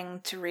harrowing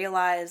to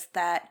realize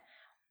that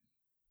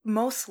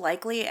most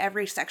likely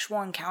every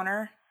sexual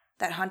encounter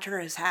that Hunter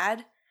has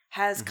had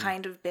has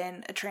kind of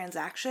been a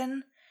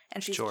transaction,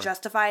 and she's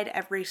justified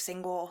every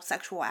single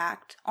sexual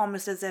act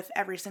almost as if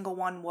every single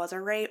one was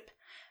a rape.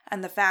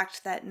 And the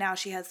fact that now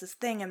she has this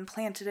thing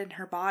implanted in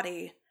her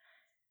body,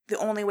 the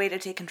only way to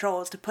take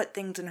control is to put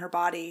things in her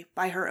body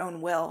by her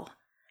own will.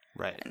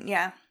 Right. And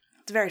yeah,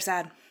 it's very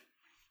sad.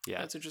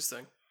 Yeah, that's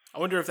interesting. I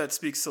wonder if that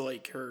speaks to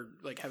like her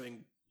like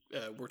having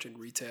worked in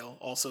retail,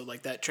 also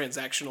like that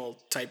transactional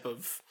type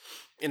of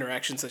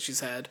interactions that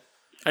she's had.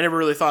 I never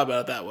really thought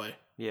about it that way.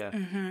 Yeah.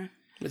 Mm-hmm.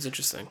 It's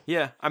interesting.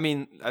 Yeah, I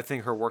mean, I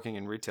think her working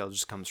in retail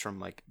just comes from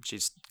like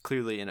she's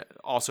clearly in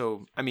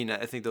also, I mean,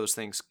 I think those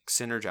things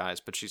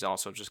synergize, but she's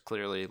also just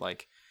clearly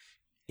like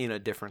in a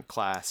different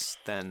class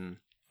than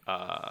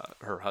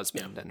her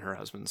husband and her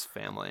husband's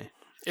family.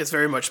 It's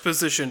very much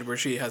positioned where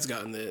she has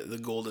gotten the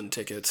golden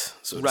ticket,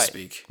 so to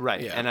speak.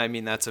 Right. Yeah. And I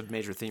mean, that's a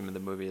major theme of the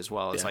movie as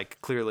well. It's like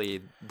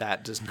clearly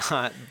that does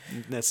not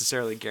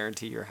necessarily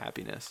guarantee your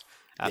happiness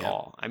at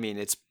all. I mean,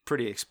 it's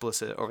pretty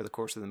explicit over the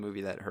course of the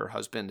movie that her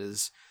husband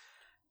is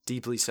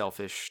deeply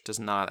selfish, does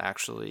not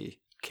actually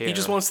care. He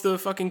just wants the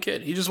fucking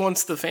kid. He just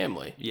wants the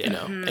family. Yeah. You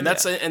know? And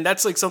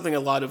that's like something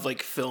a lot of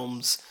like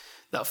films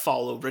that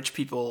follow rich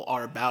people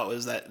are about,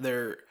 is that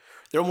they're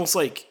almost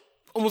like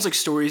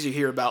stories you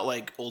hear about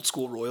like old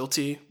school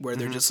royalty, where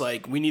they're just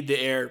like, we need the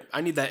heir.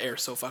 I need that heir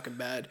so fucking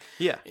bad.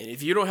 Yeah. And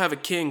if you don't have a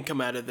king come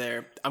out of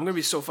there, I'm going to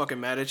be so fucking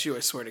mad at you. I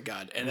swear to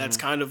God. And that's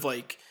kind of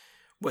like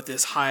what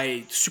this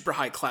super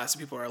high class of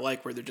people are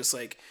like, where they're just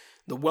like,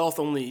 the wealth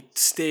only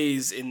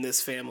stays in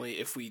this family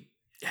if we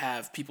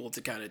have people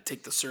to kind of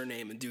take the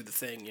surname and do the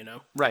thing, you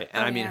know? Right.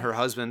 And I mean, her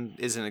husband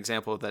is an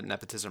example of that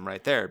nepotism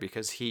right there,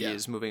 because he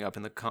is moving up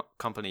in the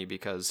company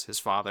because his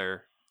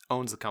father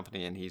owns the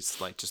company, and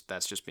he's like,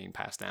 that's just being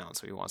passed down.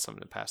 So he wants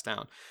something to pass down.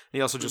 And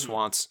he also just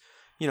wants,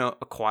 a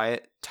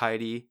quiet,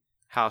 tidy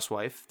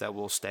housewife that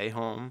will stay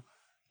home,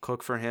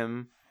 cook for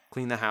him,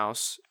 clean the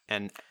house,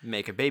 and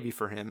make a baby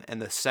for him.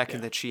 And the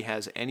second that she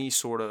has any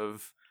sort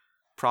of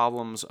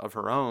problems of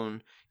her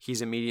own,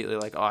 he's immediately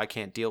like, oh, I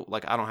can't deal,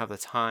 like, I don't have the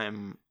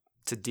time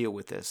to deal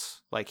with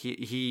this. Like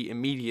he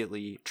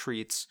immediately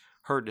treats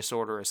her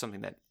disorder as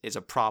something that is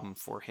a problem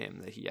for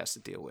him that he has to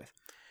deal with.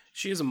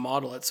 She is a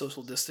model at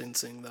social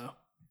distancing, though.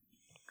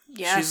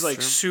 Yes. She's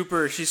like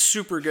she's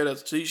super good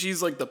at,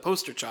 she's like the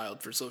poster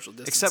child for social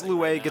distancing. Except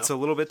Lue right gets a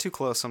little bit too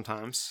close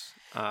sometimes.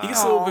 He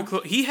gets a little bit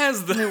close. He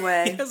has he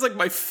Louis. has like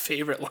my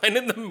favorite line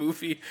in the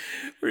movie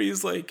where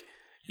he's like,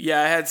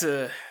 "Yeah, I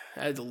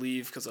had to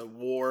leave because of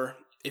war.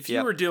 If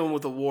you were dealing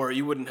with a war,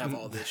 you wouldn't have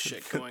all this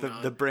shit going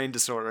on. The brain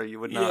disorder you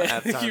would not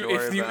have time to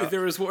worry about. If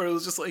there was war, it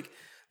was just like,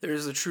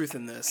 there's a truth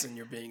in this, and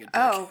you're being a dick."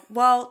 Oh,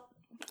 well,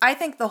 I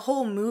think the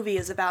whole movie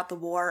is about the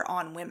war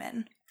on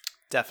women.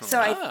 Definitely. So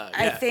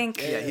I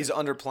think... Yeah, he's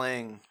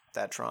underplaying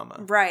that trauma.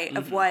 Right,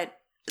 of what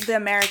the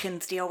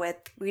Americans deal with.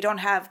 We don't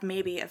have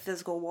maybe a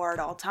physical war at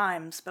all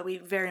times, but we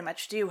very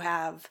much do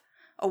have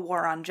a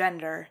war on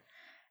gender.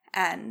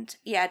 And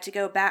yeah, to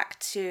go back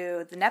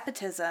to the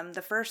nepotism,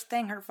 the first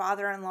thing her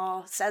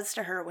father-in-law says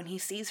to her when he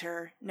sees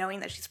her, knowing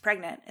that she's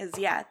pregnant, is,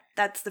 yeah,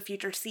 that's the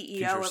future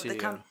CEO of the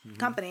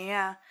company,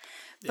 yeah.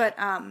 But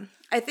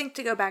I think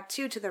to go back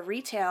to the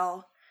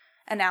retail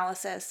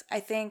analysis,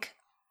 I think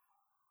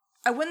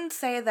I wouldn't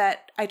say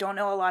that I don't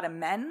know a lot of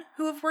men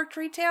who have worked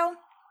retail,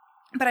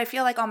 but I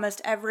feel like almost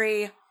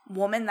every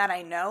woman that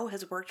I know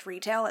has worked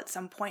retail at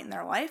some point in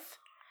their life.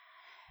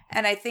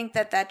 And I think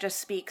that just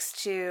speaks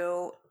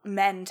to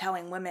men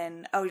telling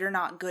women, oh, you're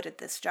not good at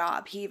this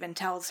job. He even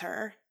tells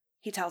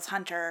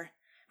Hunter,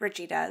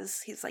 Richie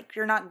does, he's like,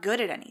 you're not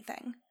good at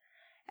anything.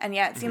 And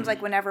yeah, it seems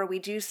like whenever we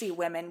do see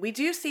women, we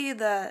do see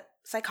the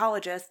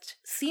psychologist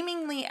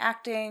seemingly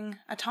acting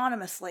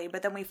autonomously,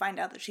 but then we find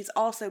out that she's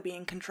also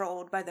being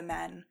controlled by the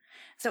men.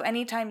 So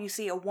anytime you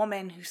see a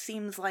woman who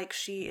seems like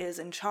she is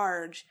in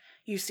charge,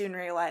 you soon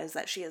realize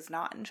that she is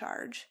not in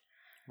charge.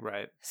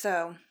 Right.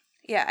 So,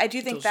 yeah, I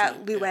do think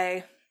that Lue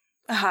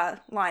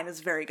line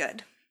is very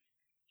good.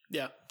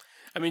 Yeah.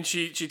 I mean,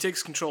 she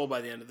takes control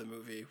by the end of the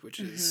movie, which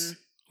is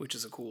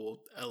a cool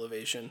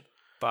elevation.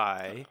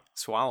 By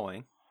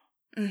swallowing.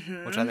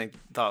 Which I think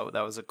thought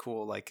that was a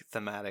cool, like,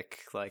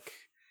 thematic, like,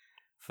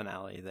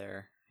 finale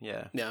there.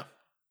 Yeah. Yeah.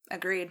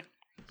 Agreed.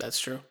 That's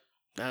true.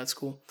 That's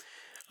cool.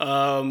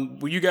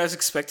 Were you guys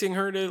expecting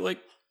her to, like,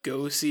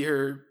 go see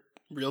her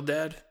real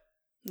dad?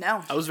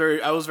 No. I was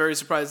very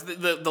surprised.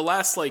 The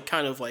last, like,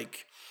 kind of,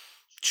 like,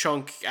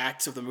 chunk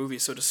acts of the movie,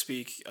 so to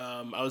speak,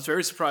 I was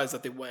very surprised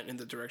that they went in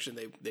the direction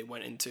they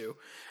went into.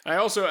 And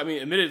I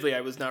mean, admittedly, I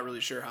was not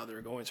really sure how they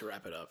were going to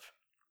wrap it up.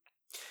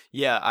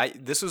 Yeah,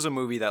 this was a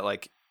movie that,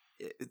 like,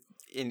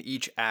 in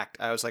each act,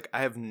 I was like, I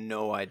have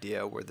no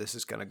idea where this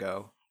is going to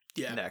go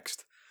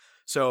next.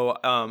 So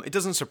it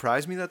doesn't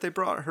surprise me that they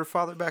brought her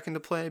father back into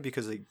play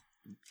because they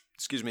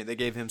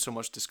gave him so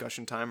much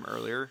discussion time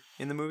earlier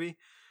in the movie.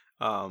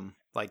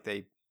 Like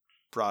they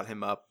brought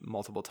him up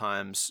multiple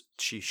times.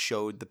 She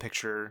showed the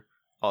picture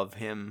of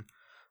him.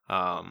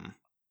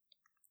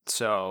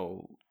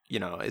 So, you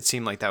know, it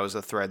seemed like that was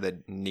a thread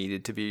that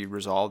needed to be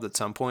resolved at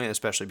some point,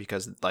 especially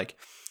because like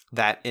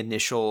that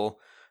initial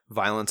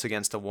violence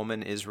against a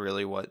woman is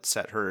really what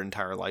set her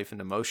entire life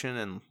into motion.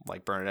 And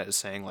like Bernadette is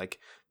saying, like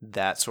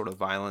that sort of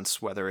violence,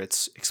 whether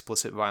it's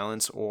explicit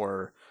violence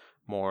or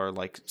more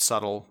like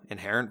subtle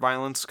inherent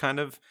violence kind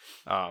of,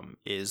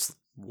 is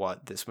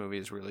what this movie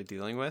is really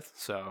dealing with.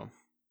 So,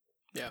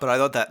 yeah. But I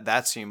thought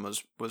that scene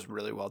was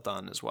really well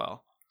done as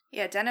well.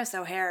 Yeah, Dennis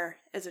O'Hare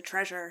is a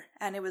treasure,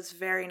 and it was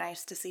very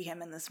nice to see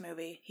him in this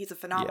movie. He's a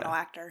phenomenal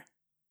actor.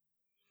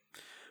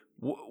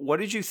 What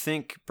did you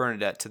think,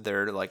 Bernadette, to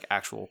their like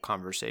actual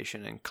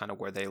conversation and kind of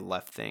where they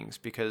left things?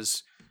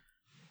 Because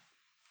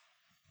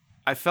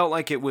I felt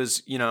like it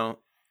was, you know,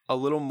 a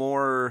little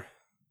more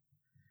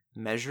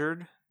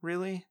measured,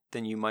 really,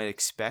 than you might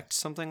expect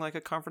something like a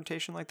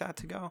confrontation like that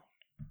to go.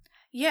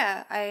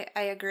 Yeah,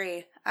 I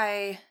agree.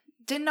 I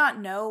did not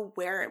know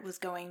where it was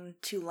going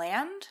to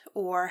land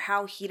or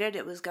how heated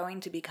it was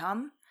going to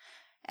become.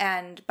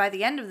 And by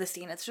the end of the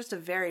scene, it's just a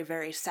very,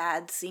 very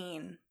sad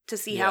scene to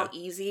see how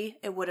easy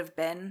it would have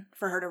been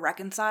for her to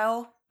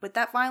reconcile with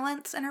that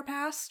violence in her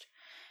past.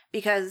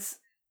 Because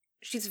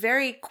she's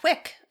very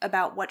quick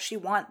about what she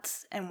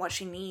wants and what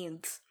she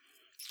needs.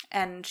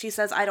 And she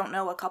says, I don't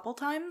know a couple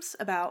times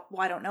about,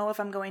 well, I don't know if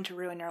I'm going to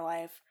ruin your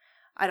life.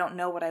 I don't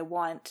know what I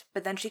want.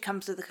 But then she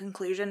comes to the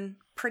conclusion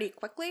pretty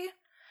quickly.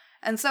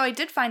 And so I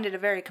did find it a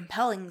very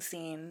compelling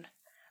scene,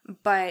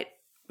 but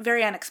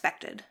very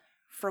unexpected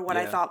for what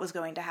I thought was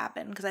going to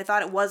happen. Because I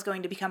thought it was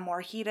going to become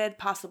more heated,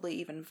 possibly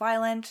even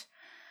violent.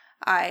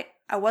 I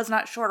was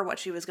not sure what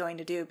she was going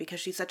to do because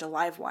she's such a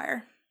live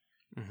wire.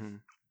 Mm-hmm.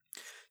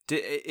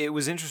 It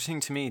was interesting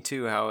to me,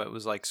 too, how it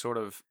was like sort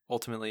of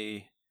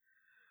ultimately,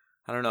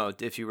 I don't know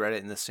if you read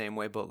it in the same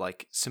way, but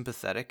like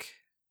sympathetic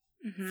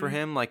for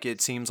him. Like it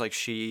seems like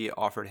she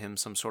offered him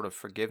some sort of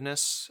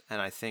forgiveness.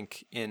 And I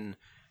think in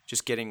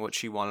just getting what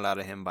she wanted out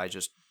of him by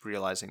just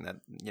realizing that,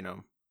 you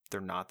know,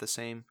 they're not the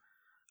same.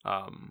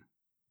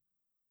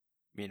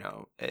 You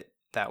know,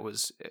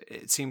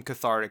 it seemed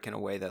cathartic in a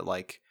way that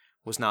like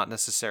was not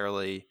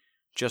necessarily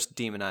just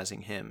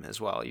demonizing him as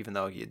well, even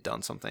though he had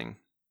done something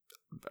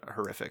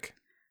horrific.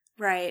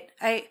 Right.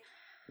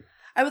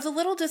 I was a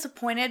little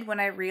disappointed when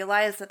I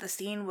realized that the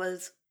scene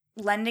was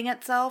lending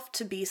itself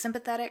to be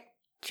sympathetic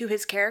to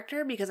his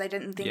character, because I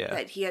didn't think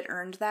that he had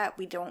earned that.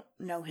 We don't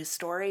know his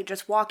story.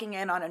 Just walking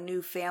in on a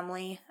new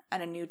family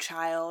and a new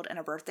child and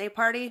a birthday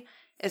party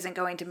isn't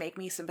going to make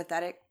me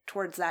sympathetic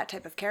towards that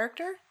type of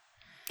character.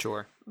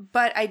 Sure.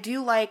 But I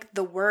do like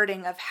the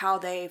wording of how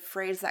they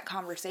phrase that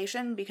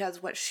conversation,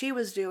 because what she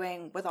was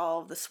doing with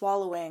all of the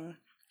swallowing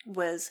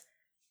was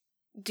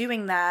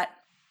doing that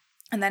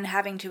and then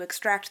having to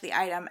extract the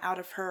item out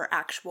of her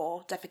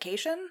actual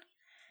defecation.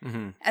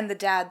 Mm-hmm. And the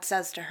dad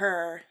says to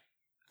her,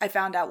 I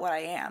found out what I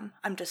am.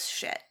 I'm just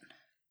shit.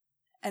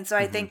 And so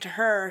I think to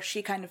her,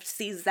 she kind of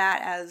sees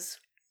that as,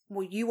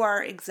 well, you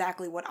are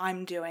exactly what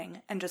I'm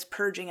doing and just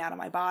purging out of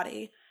my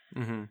body.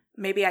 Mm-hmm.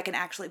 Maybe I can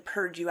actually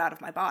purge you out of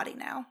my body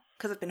now,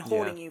 because I've been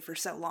holding you for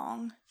so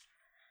long.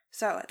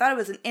 So I thought it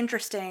was an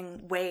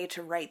interesting way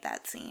to write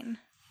that scene.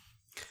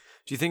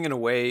 Do you think in a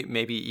way,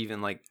 maybe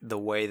even like the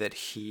way that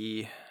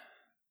he,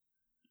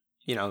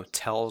 you know,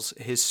 tells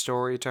his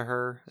story to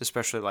her,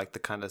 especially like the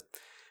kind of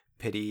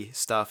pity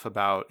stuff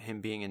about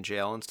him being in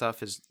jail and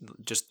stuff, is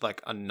just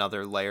like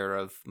another layer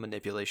of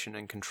manipulation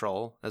and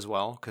control as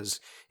well? Because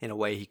in a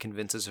way he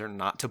convinces her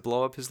not to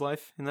blow up his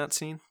life in that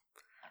scene.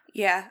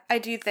 Yeah, I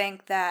do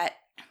think that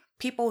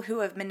people who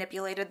have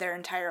manipulated their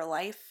entire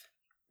life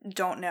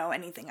don't know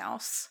anything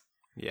else.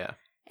 Yeah.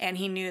 And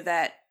he knew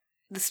that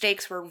the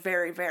stakes were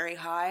very, very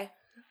high.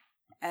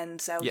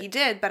 And so he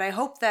did, but I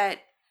hope that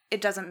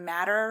it doesn't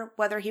matter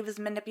whether he was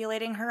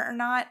manipulating her or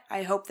not.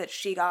 I hope that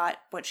she got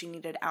what she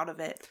needed out of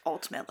it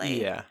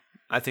ultimately. Yeah.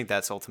 I think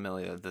that's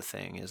ultimately the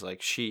thing, is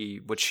like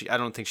I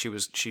don't think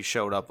she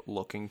showed up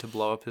looking to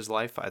blow up his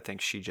life. I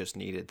think she just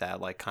needed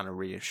that like kind of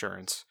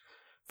reassurance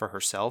for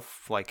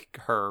herself, like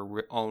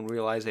her own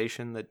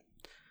realization that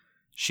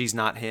she's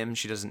not him,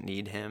 she doesn't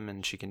need him,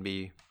 and she can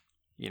be,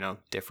 you know,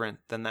 different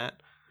than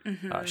that.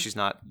 Mm-hmm. She's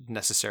not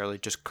necessarily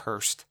just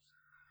cursed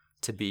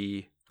to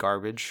be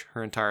garbage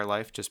her entire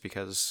life just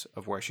because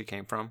of where she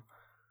came from.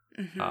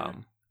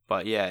 Mm-hmm.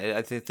 But yeah,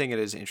 I think it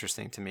is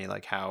interesting to me,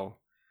 like how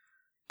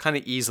kind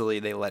of easily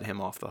they let him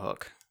off the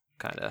hook,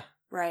 kind of.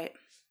 Right.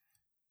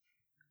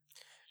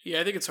 Yeah,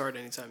 I think it's hard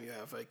anytime you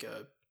have like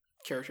a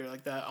character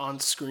like that on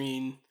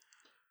screen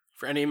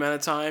for any amount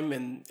of time,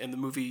 and the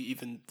movie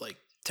even like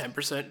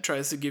 10%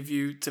 tries to give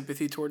you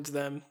sympathy towards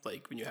them.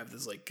 Like when you have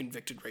this like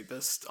convicted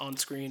rapist on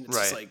screen, it's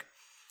just like,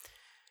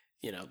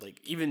 you know, like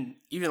even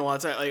a lot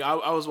of time, like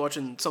I was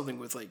watching something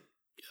with like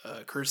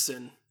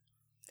Kirsten,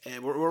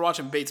 and we're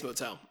watching Bates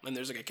Motel, and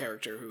there's like a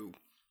character who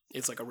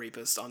is like a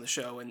rapist on the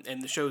show,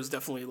 and the show is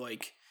definitely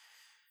like,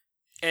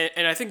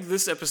 and I think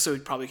this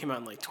episode probably came out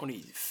in like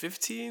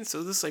 2015,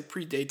 so this like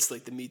predates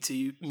like the Me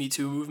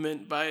Too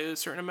movement by a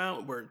certain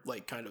amount, where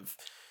like kind of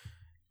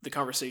the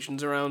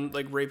conversations around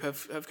like rape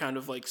have kind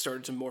of like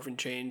started to morph and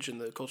change in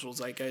the cultural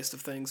zeitgeist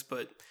of things,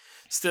 but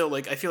still,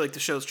 like, I feel like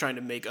the show's trying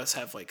to make us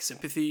have like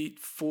sympathy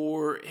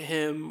for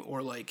him,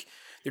 or like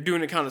they're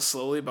doing it kind of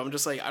slowly, but I'm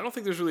just like, I don't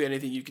think there's really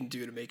anything you can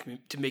do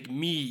to make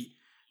me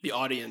the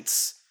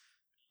audience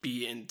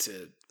be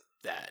into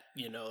that,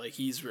 you know, like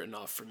he's written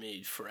off for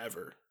me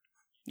forever,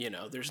 you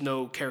know, there's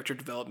no character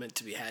development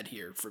to be had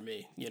here for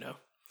me, you know.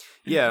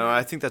 Yeah,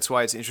 I think that's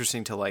why it's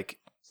interesting to like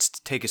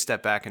take a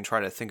step back and try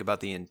to think about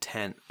the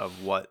intent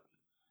of what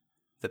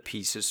the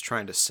piece is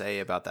trying to say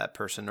about that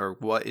person, or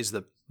what is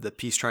the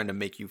piece trying to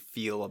make you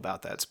feel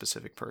about that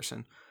specific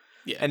person.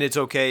 Yeah. And it's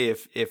okay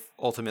if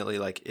ultimately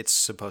like it's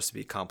supposed to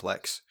be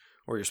complex,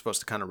 or you're supposed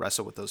to kind of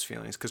wrestle with those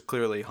feelings, because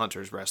clearly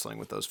Hunter's wrestling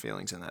with those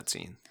feelings in that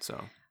scene.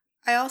 So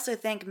I also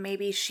think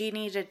maybe she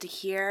needed to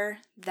hear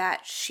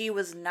that she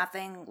was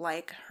nothing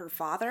like her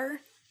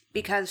father,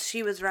 because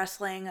she was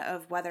wrestling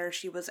of whether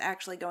she was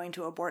actually going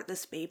to abort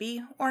this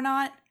baby or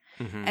not.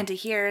 Mm-hmm. And to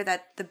hear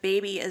that the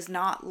baby is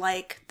not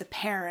like the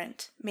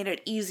parent made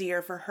it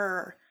easier for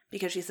her,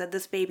 because she said,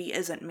 this baby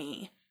isn't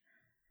me.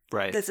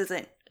 Right. This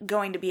isn't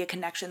going to be a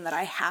connection that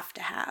I have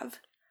to have,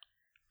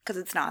 because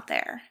it's not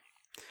there.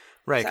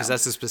 Right, because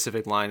that's a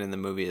specific line in the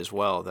movie as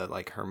well, that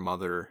like her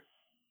mother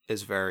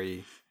is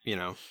very, you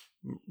know,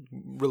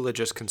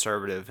 religious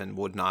conservative and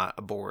would not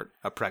abort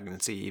a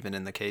pregnancy, even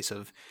in the case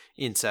of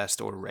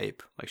incest or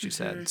rape, like she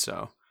said.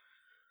 So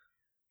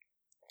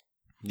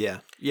yeah,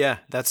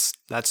 that's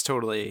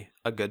totally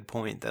a good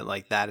point, that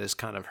like that is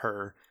kind of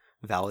her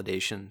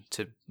validation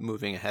to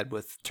moving ahead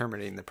with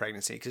terminating the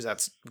pregnancy, because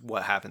that's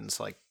what happens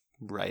like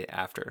right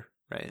after,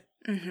 right?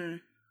 Mm-hmm.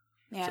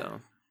 Yeah.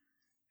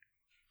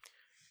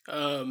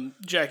 So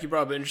Jack, you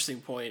brought up an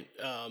interesting point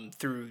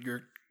through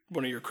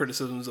one of your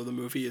criticisms of the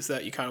movie, is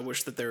that you kind of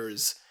wish that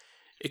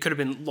it could have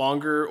been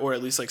longer, or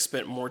at least like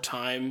spent more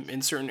time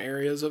in certain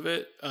areas of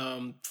it.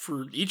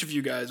 For each of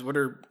you guys, what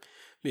are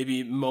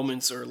maybe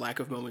moments or lack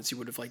of moments you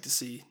would have liked to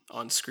see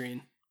on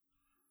screen?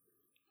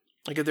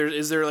 Like,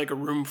 is there like a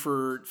room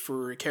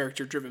for a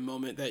character-driven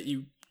moment that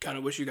you kind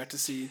of wish you got to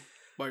see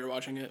while you're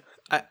watching it?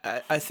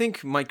 I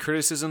think my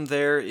criticism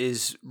there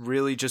is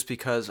really just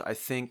because I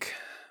think,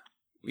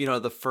 you know,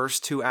 the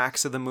first two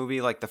acts of the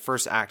movie, like the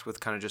first act with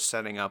kind of just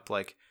setting up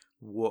like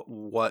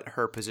what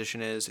her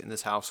position is in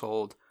this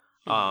household,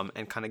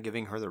 and kind of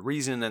giving her the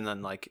reason, and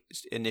then like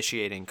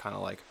initiating kind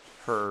of like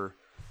her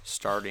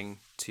starting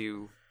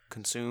to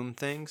consume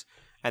things.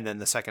 And then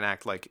the second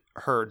act, like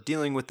her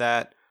dealing with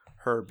that,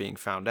 her being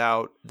found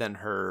out, then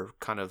her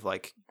kind of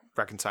like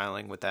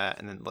reconciling with that.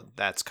 And then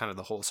that's kind of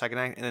the whole second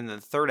act. And then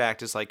the third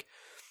act is like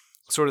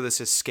sort of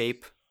this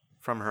escape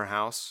from her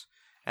house.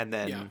 And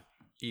then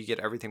you get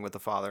everything with the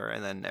father,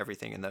 and then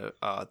everything in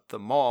the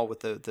mall with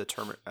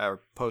the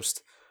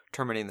post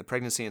terminating the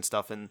pregnancy and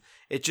stuff. And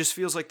it just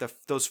feels like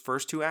those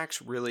first two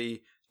acts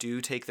really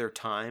do take their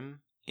time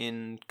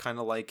in kind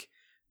of like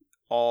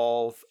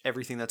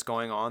everything that's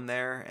going on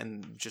there,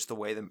 and just the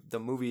way the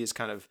movie is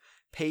kind of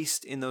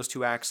paced in those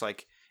two acts.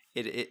 Like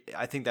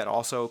I think that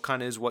also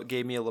kind of is what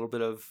gave me a little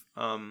bit of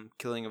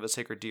Killing of a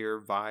Sacred Deer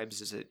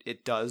vibes. Is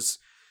it does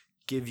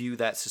give you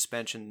that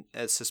suspense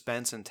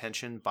and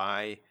tension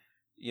by,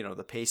 you know,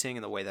 the pacing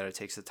and the way that it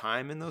takes the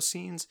time in those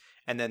scenes.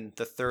 And then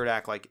the third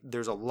act, like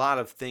there's a lot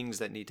of things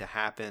that need to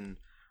happen,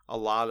 a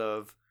lot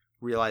of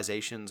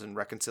realizations and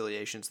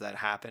reconciliations that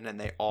happen, and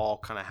they all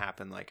kind of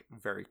happen like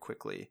very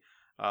quickly.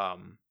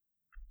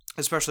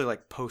 Especially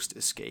like post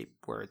escape,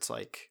 where it's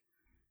like,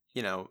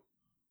 you know,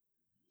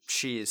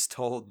 she is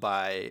told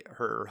by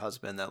her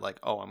husband that like,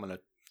 oh, I'm going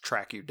to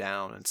track you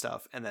down and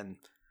stuff. And then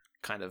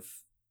kind of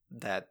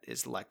that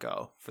is let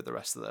go for the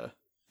rest of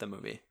the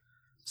movie.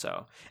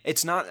 So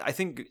it's not, I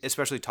think,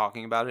 especially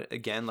talking about it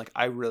again, like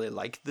I really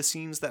like the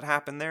scenes that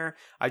happen there.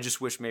 I just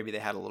wish maybe they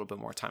had a little bit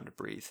more time to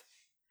breathe.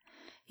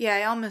 Yeah,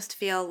 I almost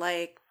feel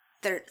like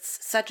there's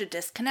such a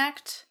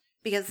disconnect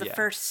because the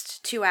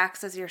first two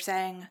acts, as you're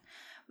saying,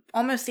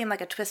 almost seem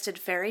like a twisted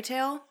fairy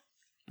tale.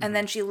 And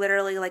then she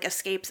literally like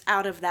escapes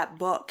out of that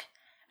book,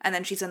 and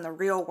then she's in the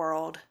real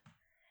world,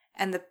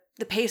 and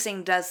the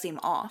pacing does seem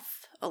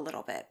off a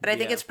little bit. But I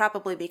think it's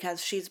probably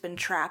because she's been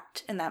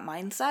trapped in that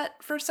mindset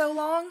for so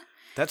long.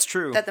 That's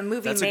true. That the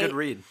movie That's a good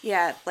read.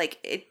 Yeah, like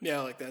it I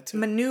like that too.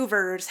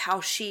 maneuvers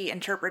how she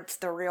interprets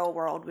the real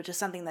world, which is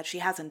something that she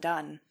hasn't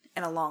done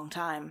in a long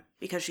time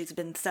because she's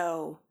been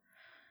so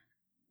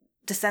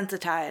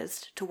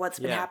desensitized to what's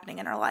been happening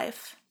in her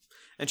life.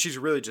 And she's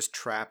really just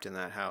trapped in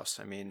that house.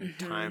 I mean,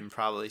 time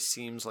probably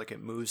seems like it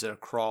moves at a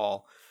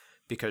crawl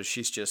because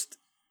she's just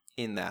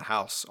in that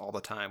house all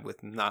the time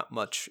with not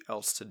much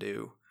else to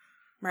do.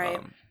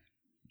 Right.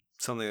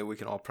 Something that we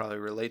can all probably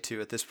relate to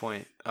at this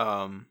point.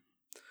 Don't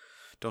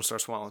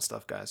start swallowing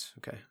stuff, guys.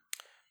 Okay.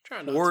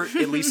 Try not or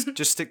to. at least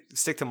just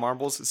stick to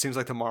marbles. It seems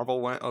like the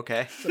marble went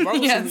okay. The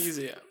marbles seem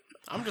easy.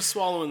 I'm just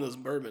swallowing this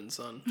bourbon,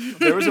 son.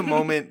 There was a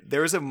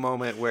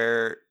moment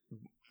where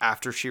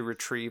after she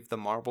retrieved the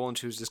marble and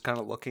she was just kind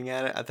of looking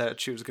at it, I thought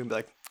she was gonna be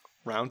like,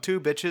 round two,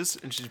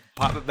 bitches, and she'd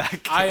pop it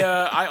back.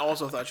 I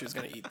also thought she was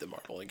gonna eat the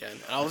marble again,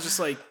 and I was just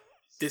like,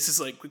 this is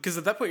like, because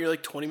at that point you're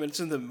like 20 minutes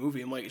into the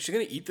movie. I'm like, is she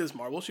gonna eat this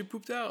marble she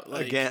pooped out?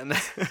 Like, again?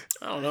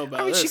 I don't know about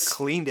I mean, this. she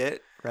cleaned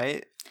it,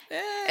 right?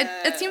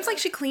 It seems like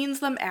she cleans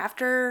them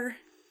after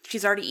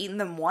she's already eaten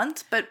them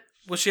once, but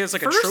well, she has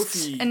like first a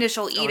trophy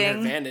initial on eating.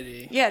 her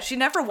vanity. Yeah, she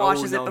never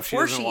washes no, it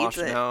before she eats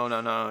it.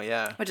 No,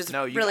 yeah. Which is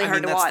really really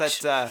hard to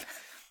watch.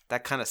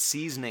 That kind of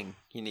seasoning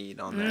you need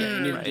on there.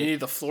 Yeah, you right? need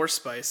the floor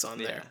spice on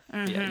there.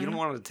 Yeah, you don't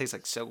want it to taste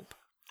like soap.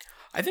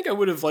 I think I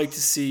would have liked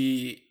to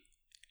see,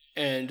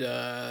 and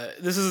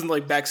this isn't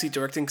like backseat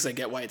directing because I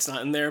get why it's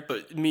not in there,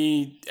 but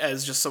me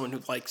as just someone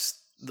who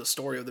likes the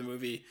story of the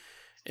movie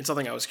and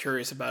something I was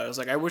curious about, I was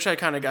like, I wish I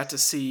kind of got to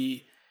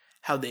see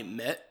how they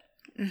met.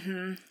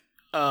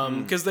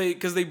 Because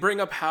they bring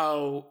up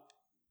how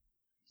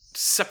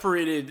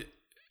separated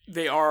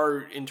they are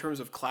in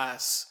terms of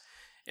class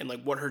and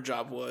like what her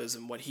job was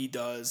and what he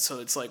does.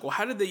 So it's like, well,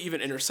 how did they even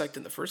intersect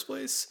in the first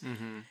place?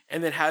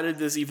 And then how did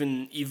this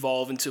even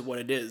evolve into what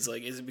it is?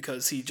 Like, is it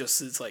because he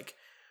just is like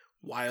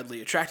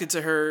wildly attracted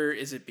to her?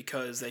 Is it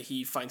because that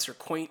he finds her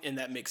quaint and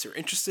that makes her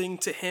interesting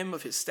to him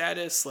of his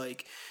status?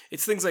 Like,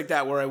 it's things like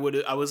that where I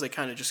was like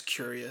kind of just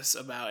curious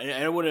about, and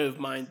I wouldn't have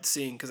mind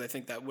seeing, because I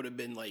think that would have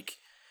been like,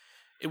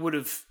 it would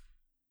have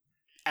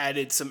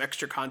added some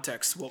extra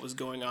context to what was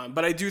going on.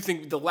 But I do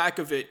think the lack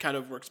of it kind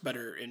of works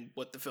better in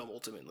what the film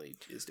ultimately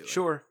is doing.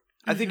 Sure.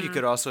 I think you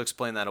could also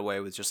explain that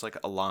away with just like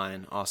a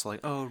line. Also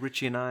like, oh,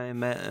 Richie and I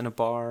met in a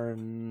bar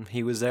and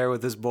he was there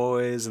with his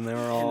boys and they were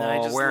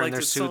all wearing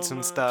their suits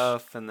and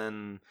stuff. And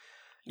then,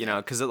 you know,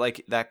 because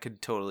like that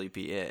could totally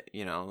be it,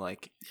 you know,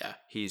 like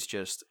he's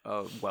just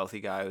a wealthy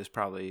guy who's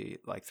probably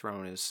like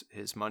throwing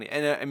his money.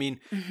 And I mean,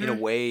 in a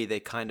way they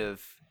kind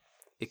of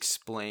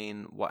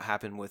explain what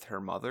happened with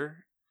her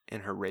mother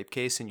in her rape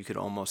case, and you could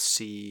almost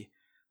see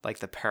like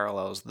the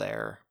parallels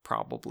there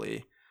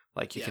probably.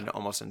 Like you can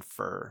almost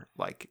infer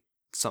like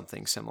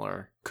something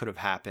similar could have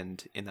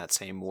happened in that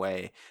same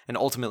way, and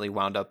ultimately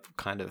wound up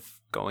kind of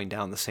going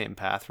down the same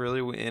path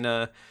really in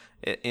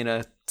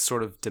a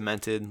sort of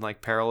demented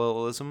like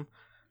parallelism.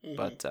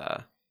 But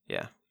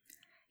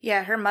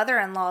yeah, her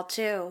mother-in-law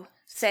too,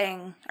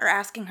 saying or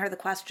asking her the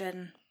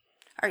question,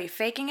 are you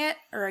faking it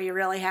or are you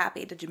really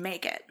happy? Did you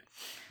make it?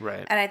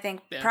 Right. And I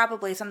think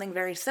probably something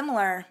very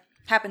similar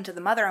happened to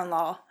the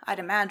mother-in-law, I'd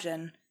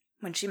imagine,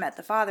 when she met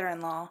the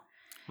father-in-law.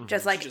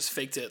 Just She just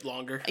faked it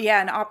longer.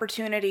 yeah, an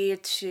opportunity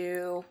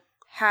to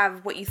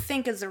have what you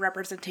think is a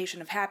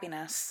representation of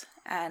happiness.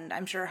 And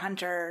I'm sure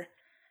Hunter,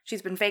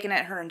 she's been faking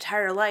it her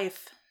entire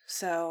life,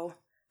 so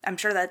I'm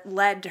sure that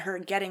led to her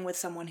getting with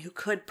someone who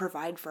could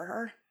provide for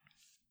her.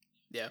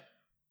 Yeah.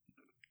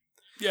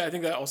 Yeah, I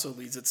think that also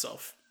leads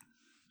itself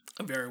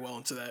very well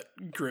into that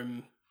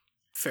grim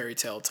fairy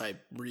tale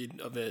type read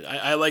of it.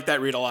 I like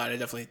that read a lot. I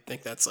definitely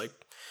think that's like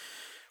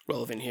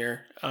relevant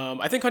here.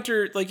 I think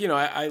Hunter, like, you know,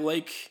 I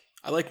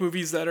like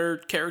movies that are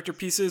character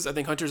pieces. I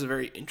think Hunter's a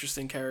very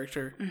interesting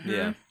character.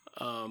 Yeah.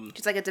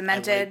 She's like a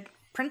demented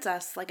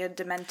princess, like a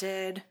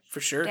demented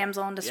For sure.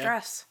 damsel in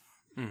distress.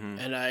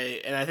 And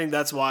I think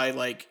that's why,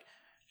 like,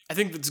 I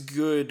think that's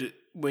good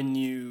when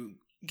you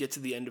get to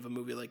the end of a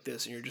movie like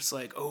this and you're just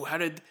like, oh, how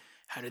did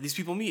these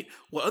people meet?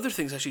 What other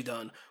things has she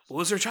done? What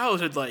was her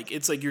childhood like?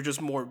 It's like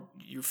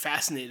you're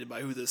fascinated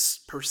by who this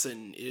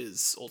person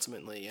is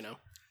ultimately, you know?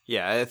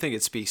 Yeah, I think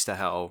it speaks to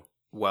how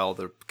well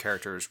the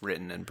character is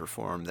written and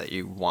performed that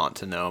you want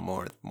to know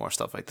more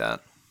stuff like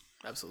that.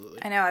 Absolutely.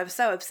 I know, I was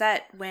so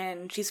upset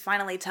when she's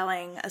finally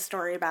telling a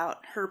story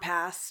about her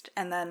past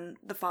and then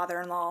the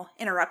father-in-law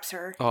interrupts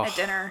her at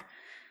dinner.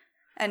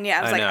 And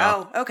yeah, I was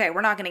oh, okay,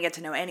 we're not going to get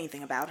to know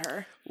anything about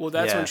her. Well,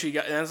 that's when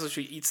that's when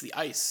she eats the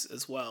ice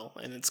as well.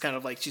 And it's kind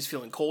of like she's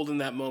feeling cold in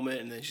that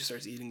moment and then she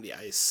starts eating the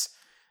ice.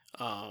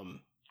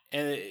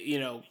 And, you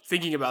know,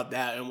 thinking about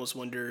that, I almost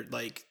wonder,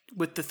 like,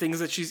 with the things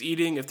that she's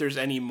eating, if there's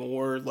any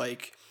more,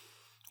 like,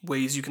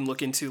 ways you can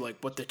look into, like,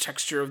 what the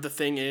texture of the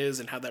thing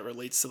is and how that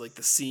relates to, like,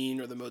 the scene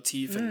or the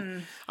motif.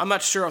 And I'm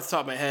not sure off the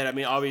top of my head. I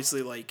mean,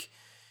 obviously, like,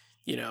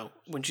 you know,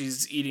 when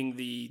she's eating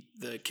the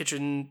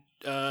kitchen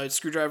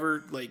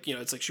screwdriver, like, you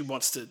know, it's like she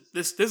wants to,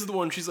 this is the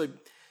one she's like,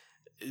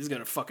 is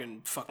gonna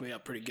fucking fuck me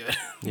up pretty good.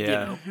 Yeah. You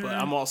know? But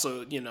I'm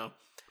also, you know,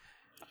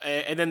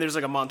 and then there's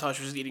like a montage where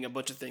she's eating a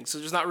bunch of things. So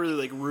there's not really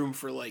like room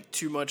for like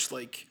too much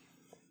like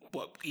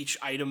what each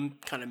item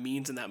kind of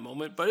means in that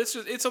moment. But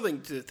it's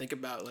something to think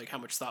about, like how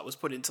much thought was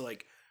put into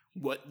like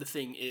what the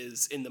thing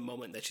is in the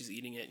moment that she's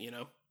eating it, you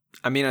know?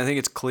 I mean, I think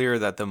it's clear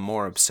that the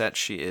more upset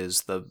she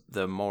is,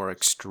 the more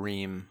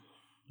extreme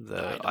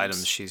the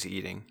items she's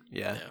eating.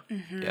 Yeah.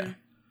 Yeah.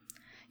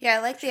 Yeah,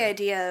 I like the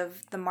idea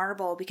of the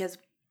marble because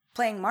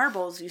playing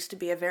marbles used to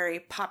be a very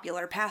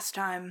popular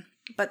pastime,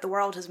 but the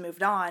world has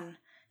moved on,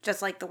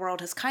 just like the world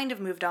has kind of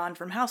moved on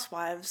from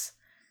housewives.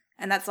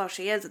 And that's all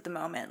she is at the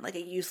moment, like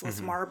a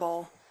useless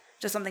marble,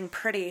 just something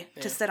pretty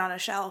to sit on a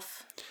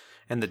shelf.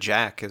 And the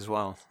jack as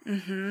well.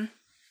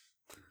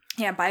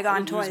 Yeah,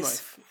 bygone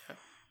toys.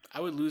 I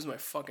would lose my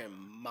fucking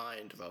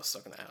mind if I was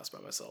stuck in the house by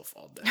myself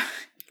all day.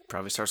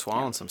 Probably start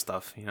swallowing some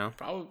stuff, you know?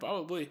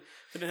 Probably.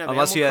 They didn't have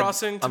Unless Animal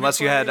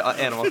you had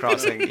Animal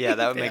Crossing. Yeah,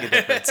 that would make a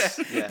difference.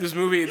 Yeah.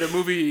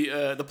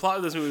 The plot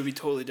of this movie would be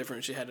totally different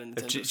if she had a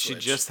Nintendo She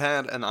Switch. just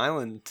had an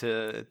island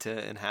to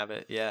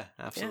inhabit. Yeah,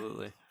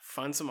 absolutely. Yeah.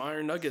 Find some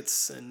iron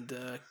nuggets and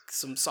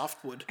some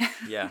softwood.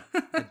 Yeah.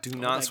 Do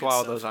not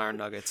swallow those iron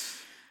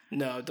nuggets.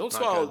 No, don't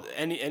swallow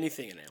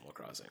anything in Animal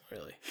Crossing,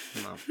 really.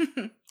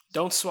 No.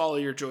 Don't swallow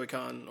your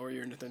Joy-Con or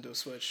your Nintendo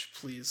Switch,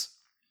 please.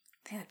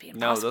 I think that'd be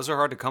impossible. No, those are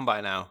hard to come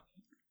by now.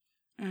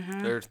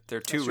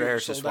 They're too rare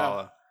to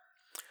swallow.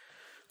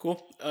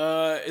 Cool.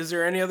 Is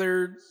there any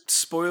other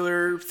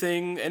spoiler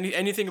thing?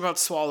 Anything about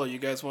Swallow you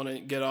guys want to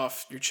get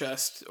off your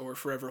chest or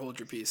forever hold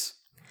your peace?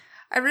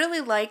 I really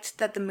liked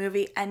that the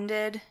movie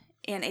ended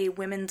in a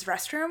women's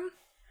restroom.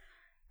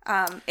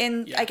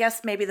 I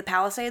guess maybe the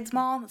Palisades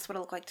Mall. That's what it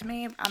looked like to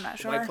me. I'm not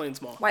sure. White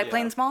Plains Mall. White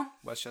Plains Mall.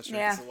 Westchester.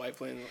 Yeah. It's the White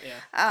Plains.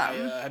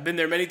 Yeah. I've been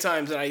there many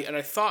times, and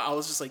I thought I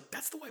was just like,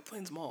 that's the White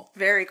Plains Mall.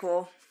 Very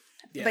cool.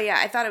 Yeah. But yeah,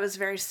 I thought it was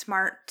very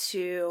smart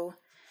to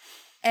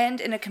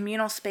end in a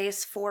communal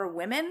space for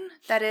women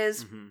that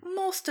is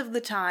most of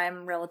the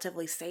time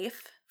relatively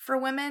safe for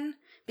women,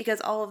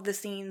 because all of the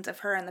scenes of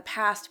her in the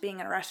past being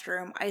in a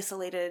restroom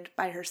isolated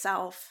by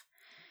herself.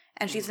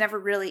 And she's never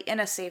really in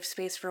a safe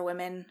space for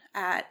women.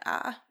 At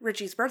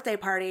Richie's birthday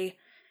party,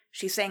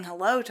 she's saying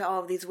hello to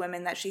all of these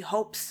women that she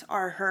hopes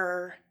are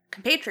her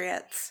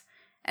compatriots,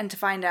 and to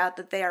find out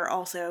that they are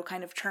also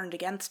kind of turned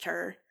against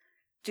her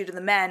due to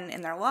the men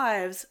in their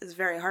lives is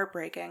very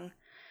heartbreaking.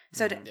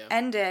 So to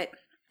end it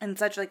in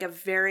such like a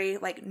very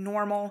like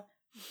normal,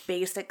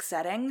 basic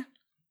setting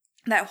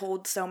that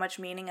holds so much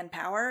meaning and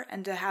power,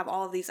 and to have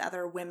all of these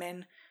other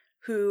women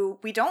who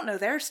we don't know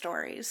their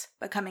stories,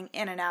 but coming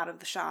in and out of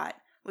the shot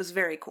was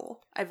very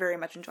cool. I very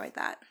much enjoyed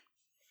that.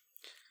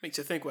 Makes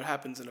you think what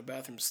happens in a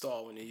bathroom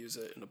stall when you use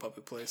it in a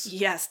public place.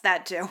 Yes,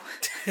 that too.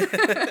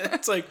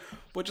 It's like,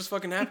 what just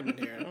fucking happened in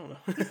here? I don't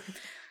know.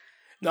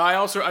 No,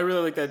 I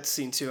really like that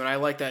scene too, and I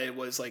like that it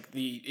was like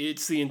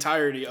it's the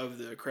entirety of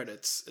the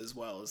credits as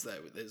well as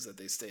that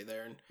they stay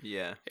there,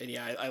 and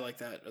I like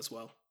that as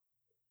well.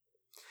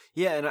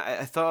 Yeah, and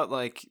I thought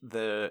like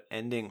the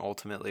ending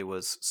ultimately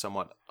was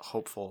somewhat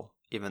hopeful,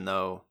 even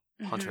though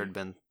Hunter had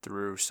been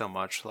through so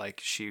much. Like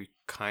she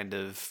kind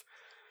of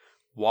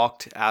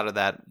walked out of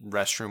that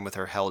restroom with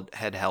her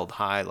head held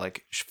high.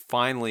 Like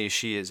finally,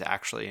 she is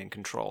actually in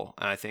control,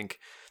 and I think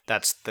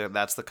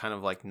that's the kind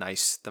of like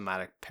nice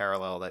thematic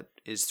parallel that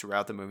is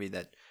throughout the movie,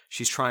 that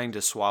she's trying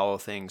to swallow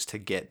things to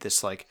get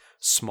this like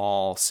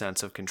small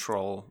sense of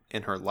control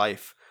in her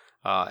life.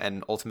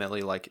 And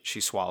ultimately, like,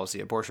 she swallows the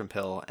abortion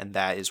pill, and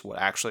that is what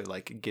actually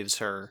like gives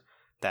her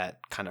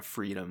that kind of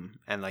freedom.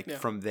 And like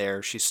from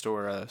there, she's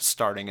sort of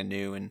starting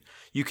anew, and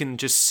you can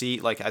just see,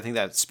 like, I think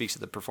that speaks to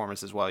the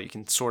performance as well. You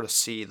can sort of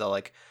see the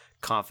like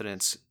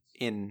confidence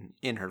in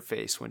her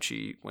face when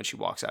she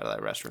walks out of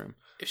that restroom.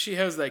 If she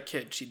has that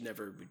kid, she'd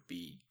never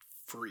be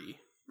free.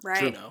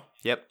 Right. You know?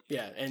 Yep.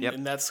 Yeah,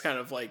 and that's kind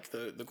of like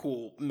the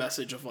cool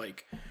message of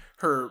like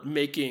her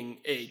making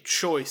a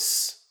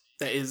choice.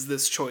 That is,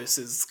 this choice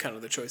is kind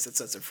of the choice that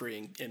sets her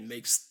free and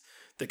makes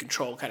the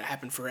control kind of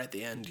happen for her at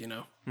the end, you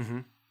know? Mm-hmm.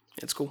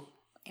 It's cool.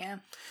 Yeah.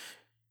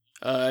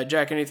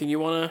 Jack, anything you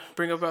want to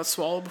bring up about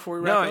Swallow before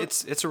we wrap up? No,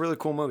 it's a really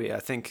cool movie. I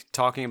think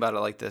talking about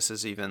it like this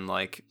is even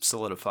like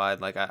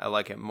solidified. Like I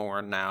like it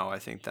more now, I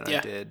think, than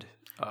I did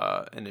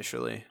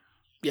initially.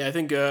 Yeah, I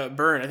think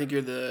Byrne, I think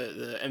you're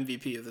the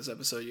MVP of this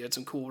episode. You had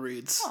some cool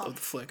reads of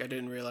the flick. I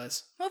didn't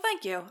realize. Well,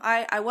 thank you.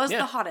 I was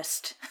the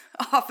hottest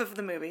off of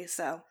the movie,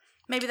 so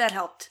maybe that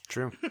helped.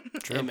 True.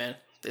 Hey man,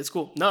 it's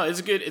cool. No, it's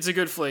a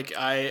good flick.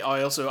 I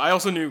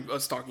also knew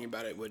us talking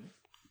about it would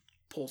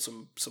pull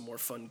some more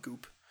fun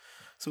goop,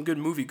 some good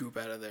movie goop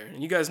out of there.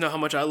 And you guys know how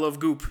much I love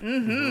goop.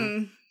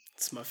 Mm-hmm.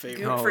 It's my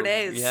favorite. Goop for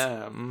days.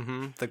 Yeah.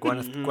 Mm-hmm. The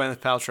Gwyneth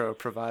Paltrow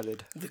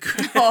provided.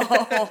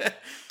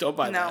 Don't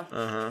buy that.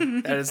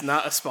 That is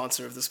not a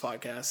sponsor of this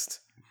podcast.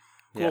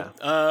 Cool.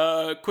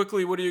 Yeah.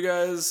 Quickly, what you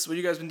guys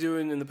been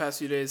doing in the past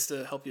few days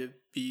to help you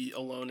be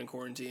alone in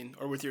quarantine,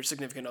 or with your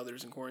significant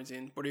others in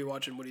quarantine? What are you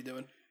watching? What are you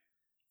doing?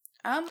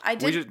 I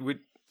did.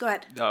 Go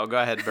ahead. Oh, go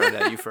ahead,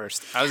 Bernadette. You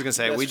first. I was gonna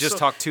say we just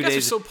talked 2 days. You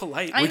guys are so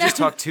polite. We just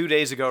talked 2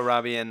 days ago,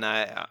 Robbie, and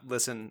I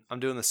listen.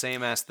 I'm doing the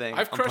same ass thing.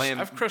 I've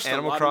crushed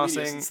Animal a lot Crossing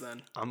of media since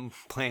then. I'm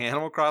playing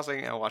Animal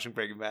Crossing and watching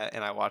Breaking Bad,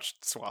 and I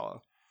watched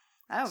Swallow.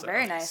 Oh, so,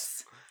 very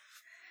nice.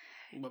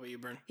 What about you,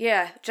 Bern?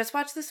 Yeah, just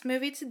watched this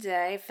movie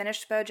today.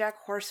 Finished BoJack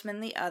Horseman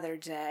the other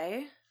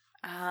day.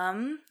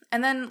 And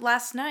then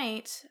last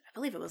night, I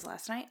believe it was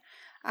last night,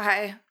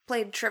 I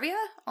played trivia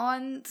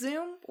on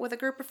Zoom with a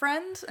group of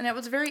friends, and it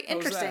was very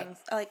interesting.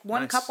 Like,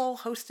 one couple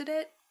hosted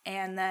it,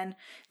 and then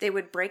they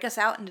would break us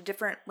out into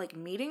different, like,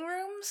 meeting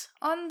rooms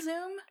on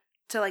Zoom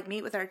to, like,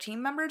 meet with our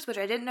team members, which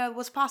I didn't know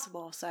was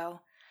possible,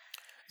 so...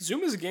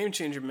 Zoom is a game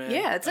changer, man.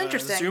 Yeah, it's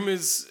interesting.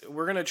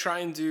 We're going to try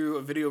and do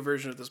a video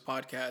version of this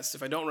podcast.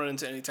 If I don't run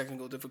into any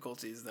technical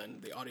difficulties,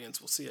 then the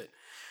audience will see it.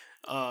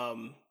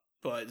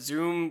 But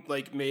Zoom,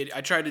 like,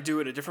 I tried to do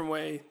it a different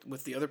way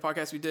with the other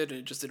podcast we did, and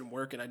it just didn't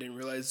work, and I didn't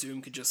realize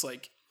Zoom could just,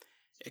 like,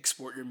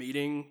 export your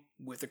meeting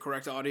with the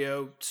correct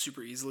audio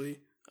super easily.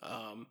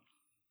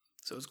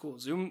 So it's cool.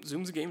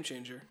 Zoom's a game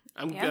changer.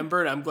 I'm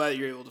Bert, I'm glad that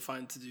you're able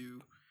to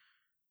do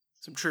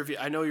some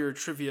trivia. I know you're a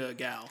trivia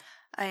gal.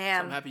 I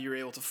am. So I'm happy you're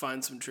able to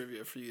find some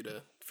trivia for you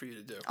to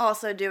do.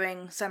 Also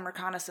doing some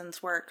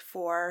reconnaissance work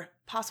for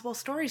possible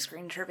story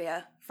screen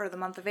trivia for the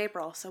month of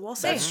April, so we'll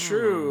see. That's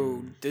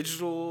true.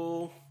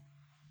 Digital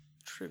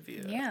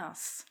trivia.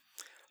 Yes.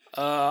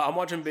 I'm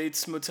watching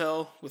Bates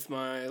Motel with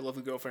my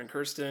lovely girlfriend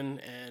Kirsten,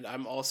 and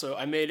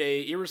I made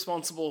a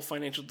irresponsible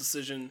financial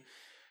decision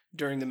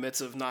during the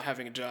midst of not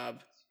having a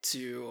job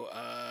to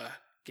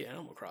get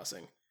Animal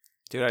Crossing.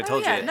 Dude, I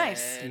told you.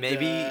 Nice. And,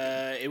 maybe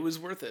it was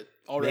worth it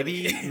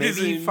already.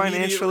 Maybe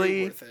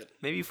financially, worth it.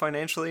 Maybe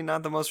financially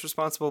not the most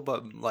responsible,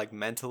 but like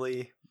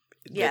mentally,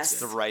 it's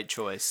the right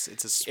choice.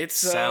 It's a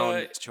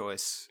sound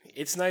choice.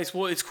 It's nice.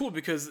 Well, it's cool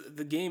because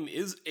the game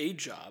is a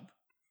job.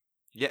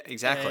 Yeah,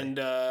 exactly.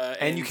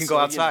 And you can go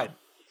outside.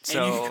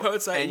 And you can go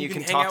outside. And you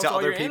can hang talk out to with all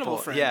other your animal people.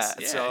 friends.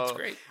 Yeah, so it's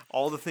great.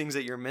 All the things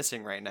that you're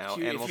missing right now,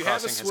 Animal if you Crossing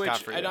have a Switch, has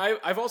got for you. And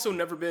I've also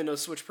never been a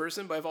Switch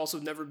person, but I've also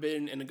never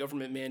been in a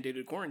government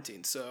mandated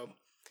quarantine. So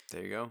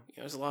there you go.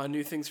 There's a lot of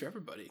new things for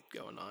everybody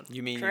going on.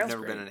 You mean you've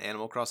never been an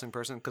Animal Crossing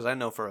person? Because I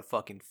know for a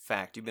fucking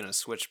fact you've been a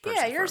Switch person.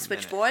 Yeah, you're a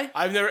Switch boy.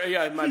 I've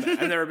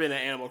never been an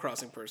Animal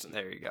Crossing person.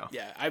 There you go.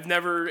 Yeah, it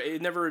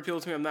never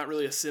appealed to me. I'm not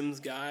really a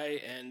Sims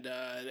guy, and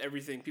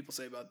everything people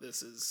say about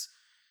this is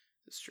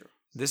true.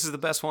 This is the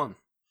best one.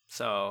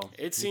 So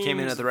you came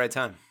in at the right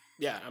time.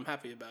 Yeah, I'm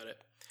happy about it.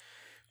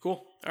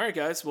 Cool. All right,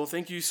 guys. Well,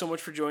 thank you so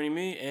much for joining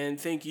me, and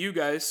thank you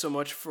guys so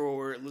much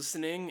for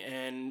listening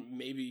and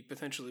maybe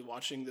potentially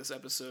watching this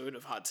episode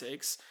of Hot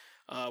Takes.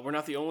 We're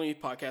not the only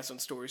podcast on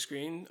Story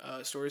Screen.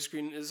 Story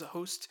Screen is a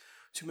host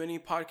to many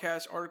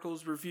podcast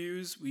articles,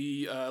 reviews.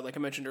 We, like I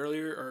mentioned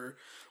earlier, are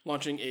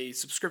launching a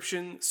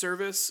subscription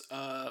service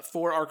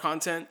for our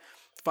content.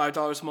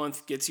 $5 a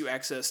month gets you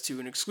access to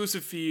an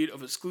exclusive feed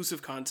of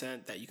exclusive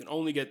content that you can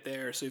only get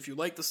there. So if you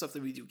like the stuff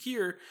that we do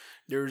here,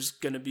 there's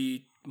going to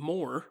be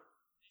more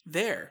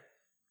there.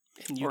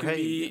 And you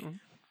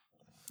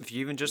if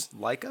you even just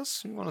like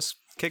us, you want to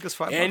kick us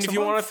 $5 and if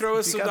you want to throw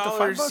us some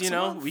dollars,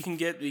 $5 we can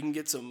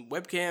get some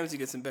webcams, you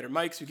get some better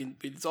mics,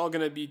 it's all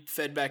going to be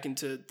fed back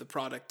into the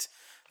product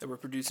that we're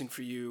producing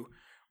for you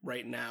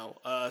right now.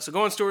 So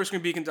go on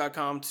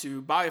storyscreenbeacon.com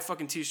to buy a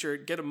fucking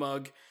t-shirt, get a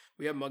mug.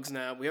 We have mugs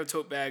now. We have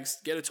tote bags.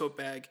 Get a tote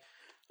bag.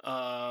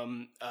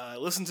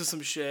 Listen to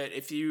some shit.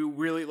 If you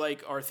really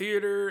like our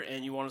theater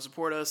and you want to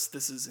support us,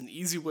 this is an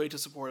easy way to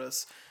support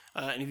us.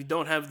 And if you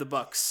don't have the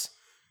bucks,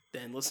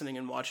 then listening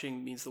and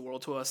watching means the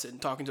world to us,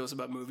 and talking to us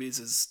about movies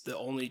is the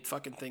only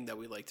fucking thing that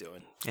we like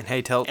doing. And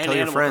hey, tell your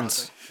Animal friends.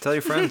 Crossing. Tell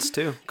your friends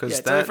too, because Yeah,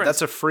 tell your friends.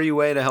 that's a free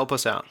way to help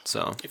us out.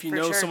 So If you For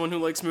know sure. someone who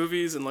likes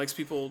movies and likes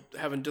people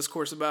having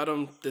discourse about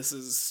them,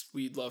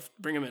 we'd love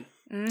bring them in.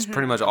 it's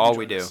pretty much all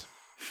we Join do. us.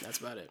 That's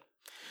about it.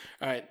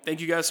 All right.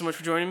 Thank you guys so much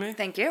for joining me.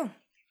 Thank you.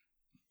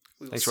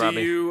 We will Thanks, see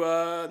Robbie. you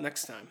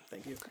next time.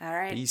 Thank you. All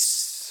right.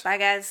 Peace. Bye,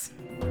 guys.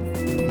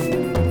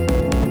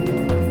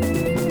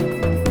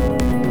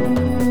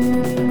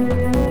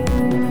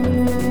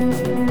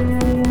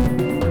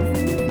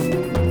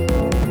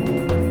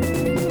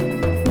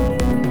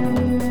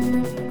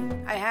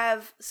 I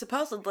have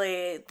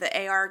supposedly the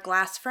AR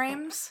glass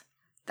frames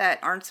that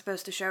aren't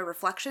supposed to show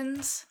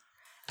reflections,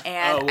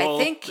 and I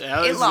think it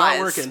it's lies. not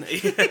working.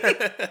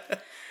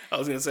 I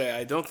was gonna say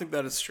I don't think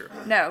that is true.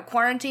 No,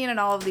 quarantine and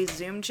all of these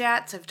Zoom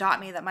chats have taught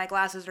me that my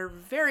glasses are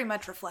very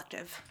much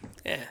reflective.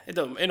 Yeah, it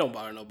don't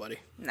bother nobody.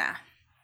 Nah.